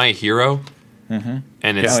 "Holly, am I a hero?" Mm-hmm.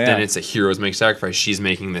 And it's Yeah. Oh, yeah. then it's a heroes make sacrifice. She's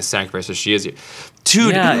making this sacrifice, so she is.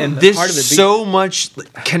 Dude, Yeah, and there's part of it so much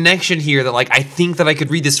connection here that like I think that I could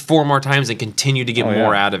read this 4 more times and continue to get Oh, yeah.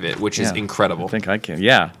 more out of it, which is yeah, incredible. I think I can.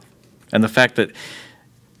 Yeah. And the fact that,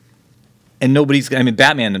 and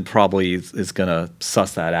Batman probably is going to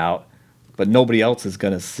suss that out, but nobody else is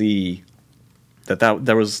going to see that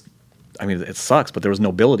there was, it sucks, but there was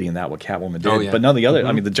nobility in that, what Catwoman did. Oh, yeah. But none of the other,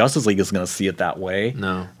 the Justice League is going to see it that way.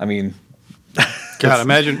 No. God,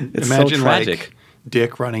 imagine it's so like tragic.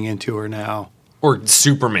 Dick running into her now. Or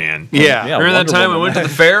Superman. Yeah. Yeah. Remember that Wonder time Woman. we went to the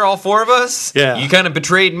fair, all 4 of us? Yeah. You kind of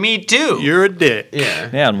betrayed me too. You're a dick. yeah.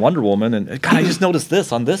 Yeah, and Wonder Woman, and God, I just noticed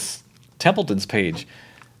this on this Templeton's page.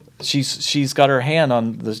 She's got her hand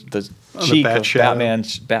on the cheek Bat of Shadow.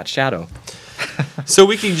 Batman's Bat Shadow. So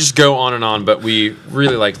we can just go on and on, but we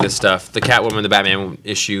really like this stuff. The Catwoman, the Batman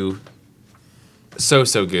issue, so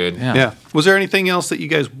good. Yeah. Yeah. Was there anything else that you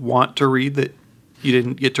guys want to read that you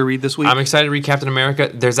didn't get to read this week? I'm excited to read Captain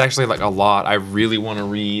America. There's actually like a lot. I really want to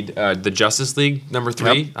read the Justice League number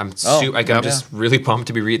 3. Yep. I'm yep. just really pumped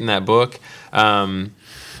to be reading that book.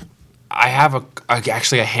 I have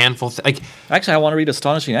actually a handful. Actually, I want to read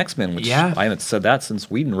Astonishing X-Men, which Yeah. I haven't said that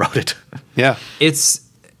since Whedon wrote it. Yeah.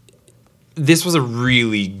 This was a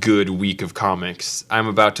really good week of comics. I'm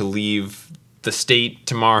about to leave the state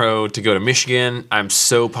tomorrow to go to Michigan. I'm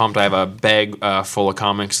so pumped. I have a bag full of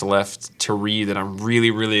comics left to read that I'm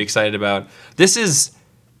really, really excited about. This is,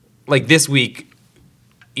 like, this week,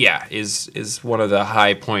 yeah, is one of the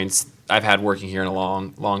high points I've had working here in a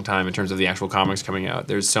long time in terms of the actual comics coming out.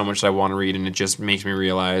 There's so much that I want to read, and it just makes me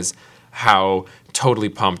realize how totally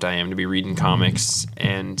pumped I am to be reading comics.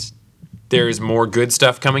 And there's more good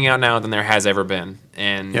stuff coming out now than there has ever been.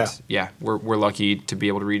 And we're lucky to be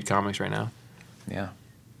able to read comics right now. Yeah.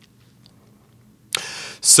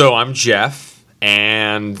 So I'm Jeff,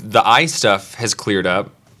 and the eye stuff has cleared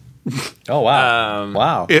up. Oh, wow.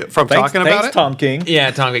 Wow. From talking about it? Tom King.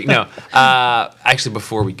 Yeah, Tom. No, actually,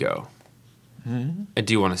 before we go, I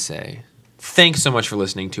do want to say thanks so much for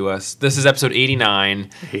listening to us. This is episode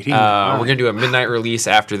 89. 89. We're gonna do a midnight release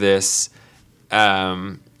after this.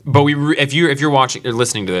 But if you're watching or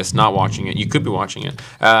listening to this, not watching it, you could be watching it.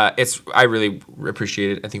 I really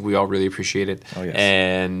appreciate it. I think we all really appreciate it. Oh, yes.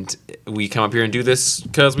 And we come up here and do this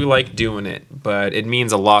because we like doing it. But it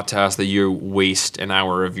means a lot to us that you waste an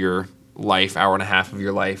hour of your life, hour and a half of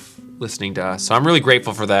your life listening to us. So I'm really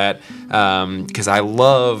grateful for that because I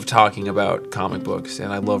love talking about comic books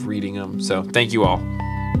and I love reading them. So thank you all.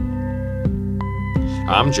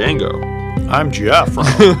 I'm Django. I'm Jeff.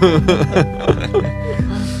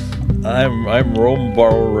 I'm Rome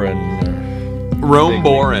Boren. Rome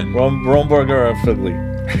Boren. Rome Burger Figley.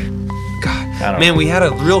 God, man, we had a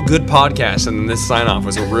real good podcast, and this sign off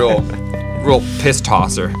was a real piss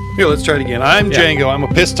tosser. Here, let's try it again. I'm Django. I'm a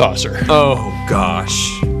piss tosser. Oh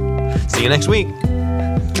gosh. See you next week.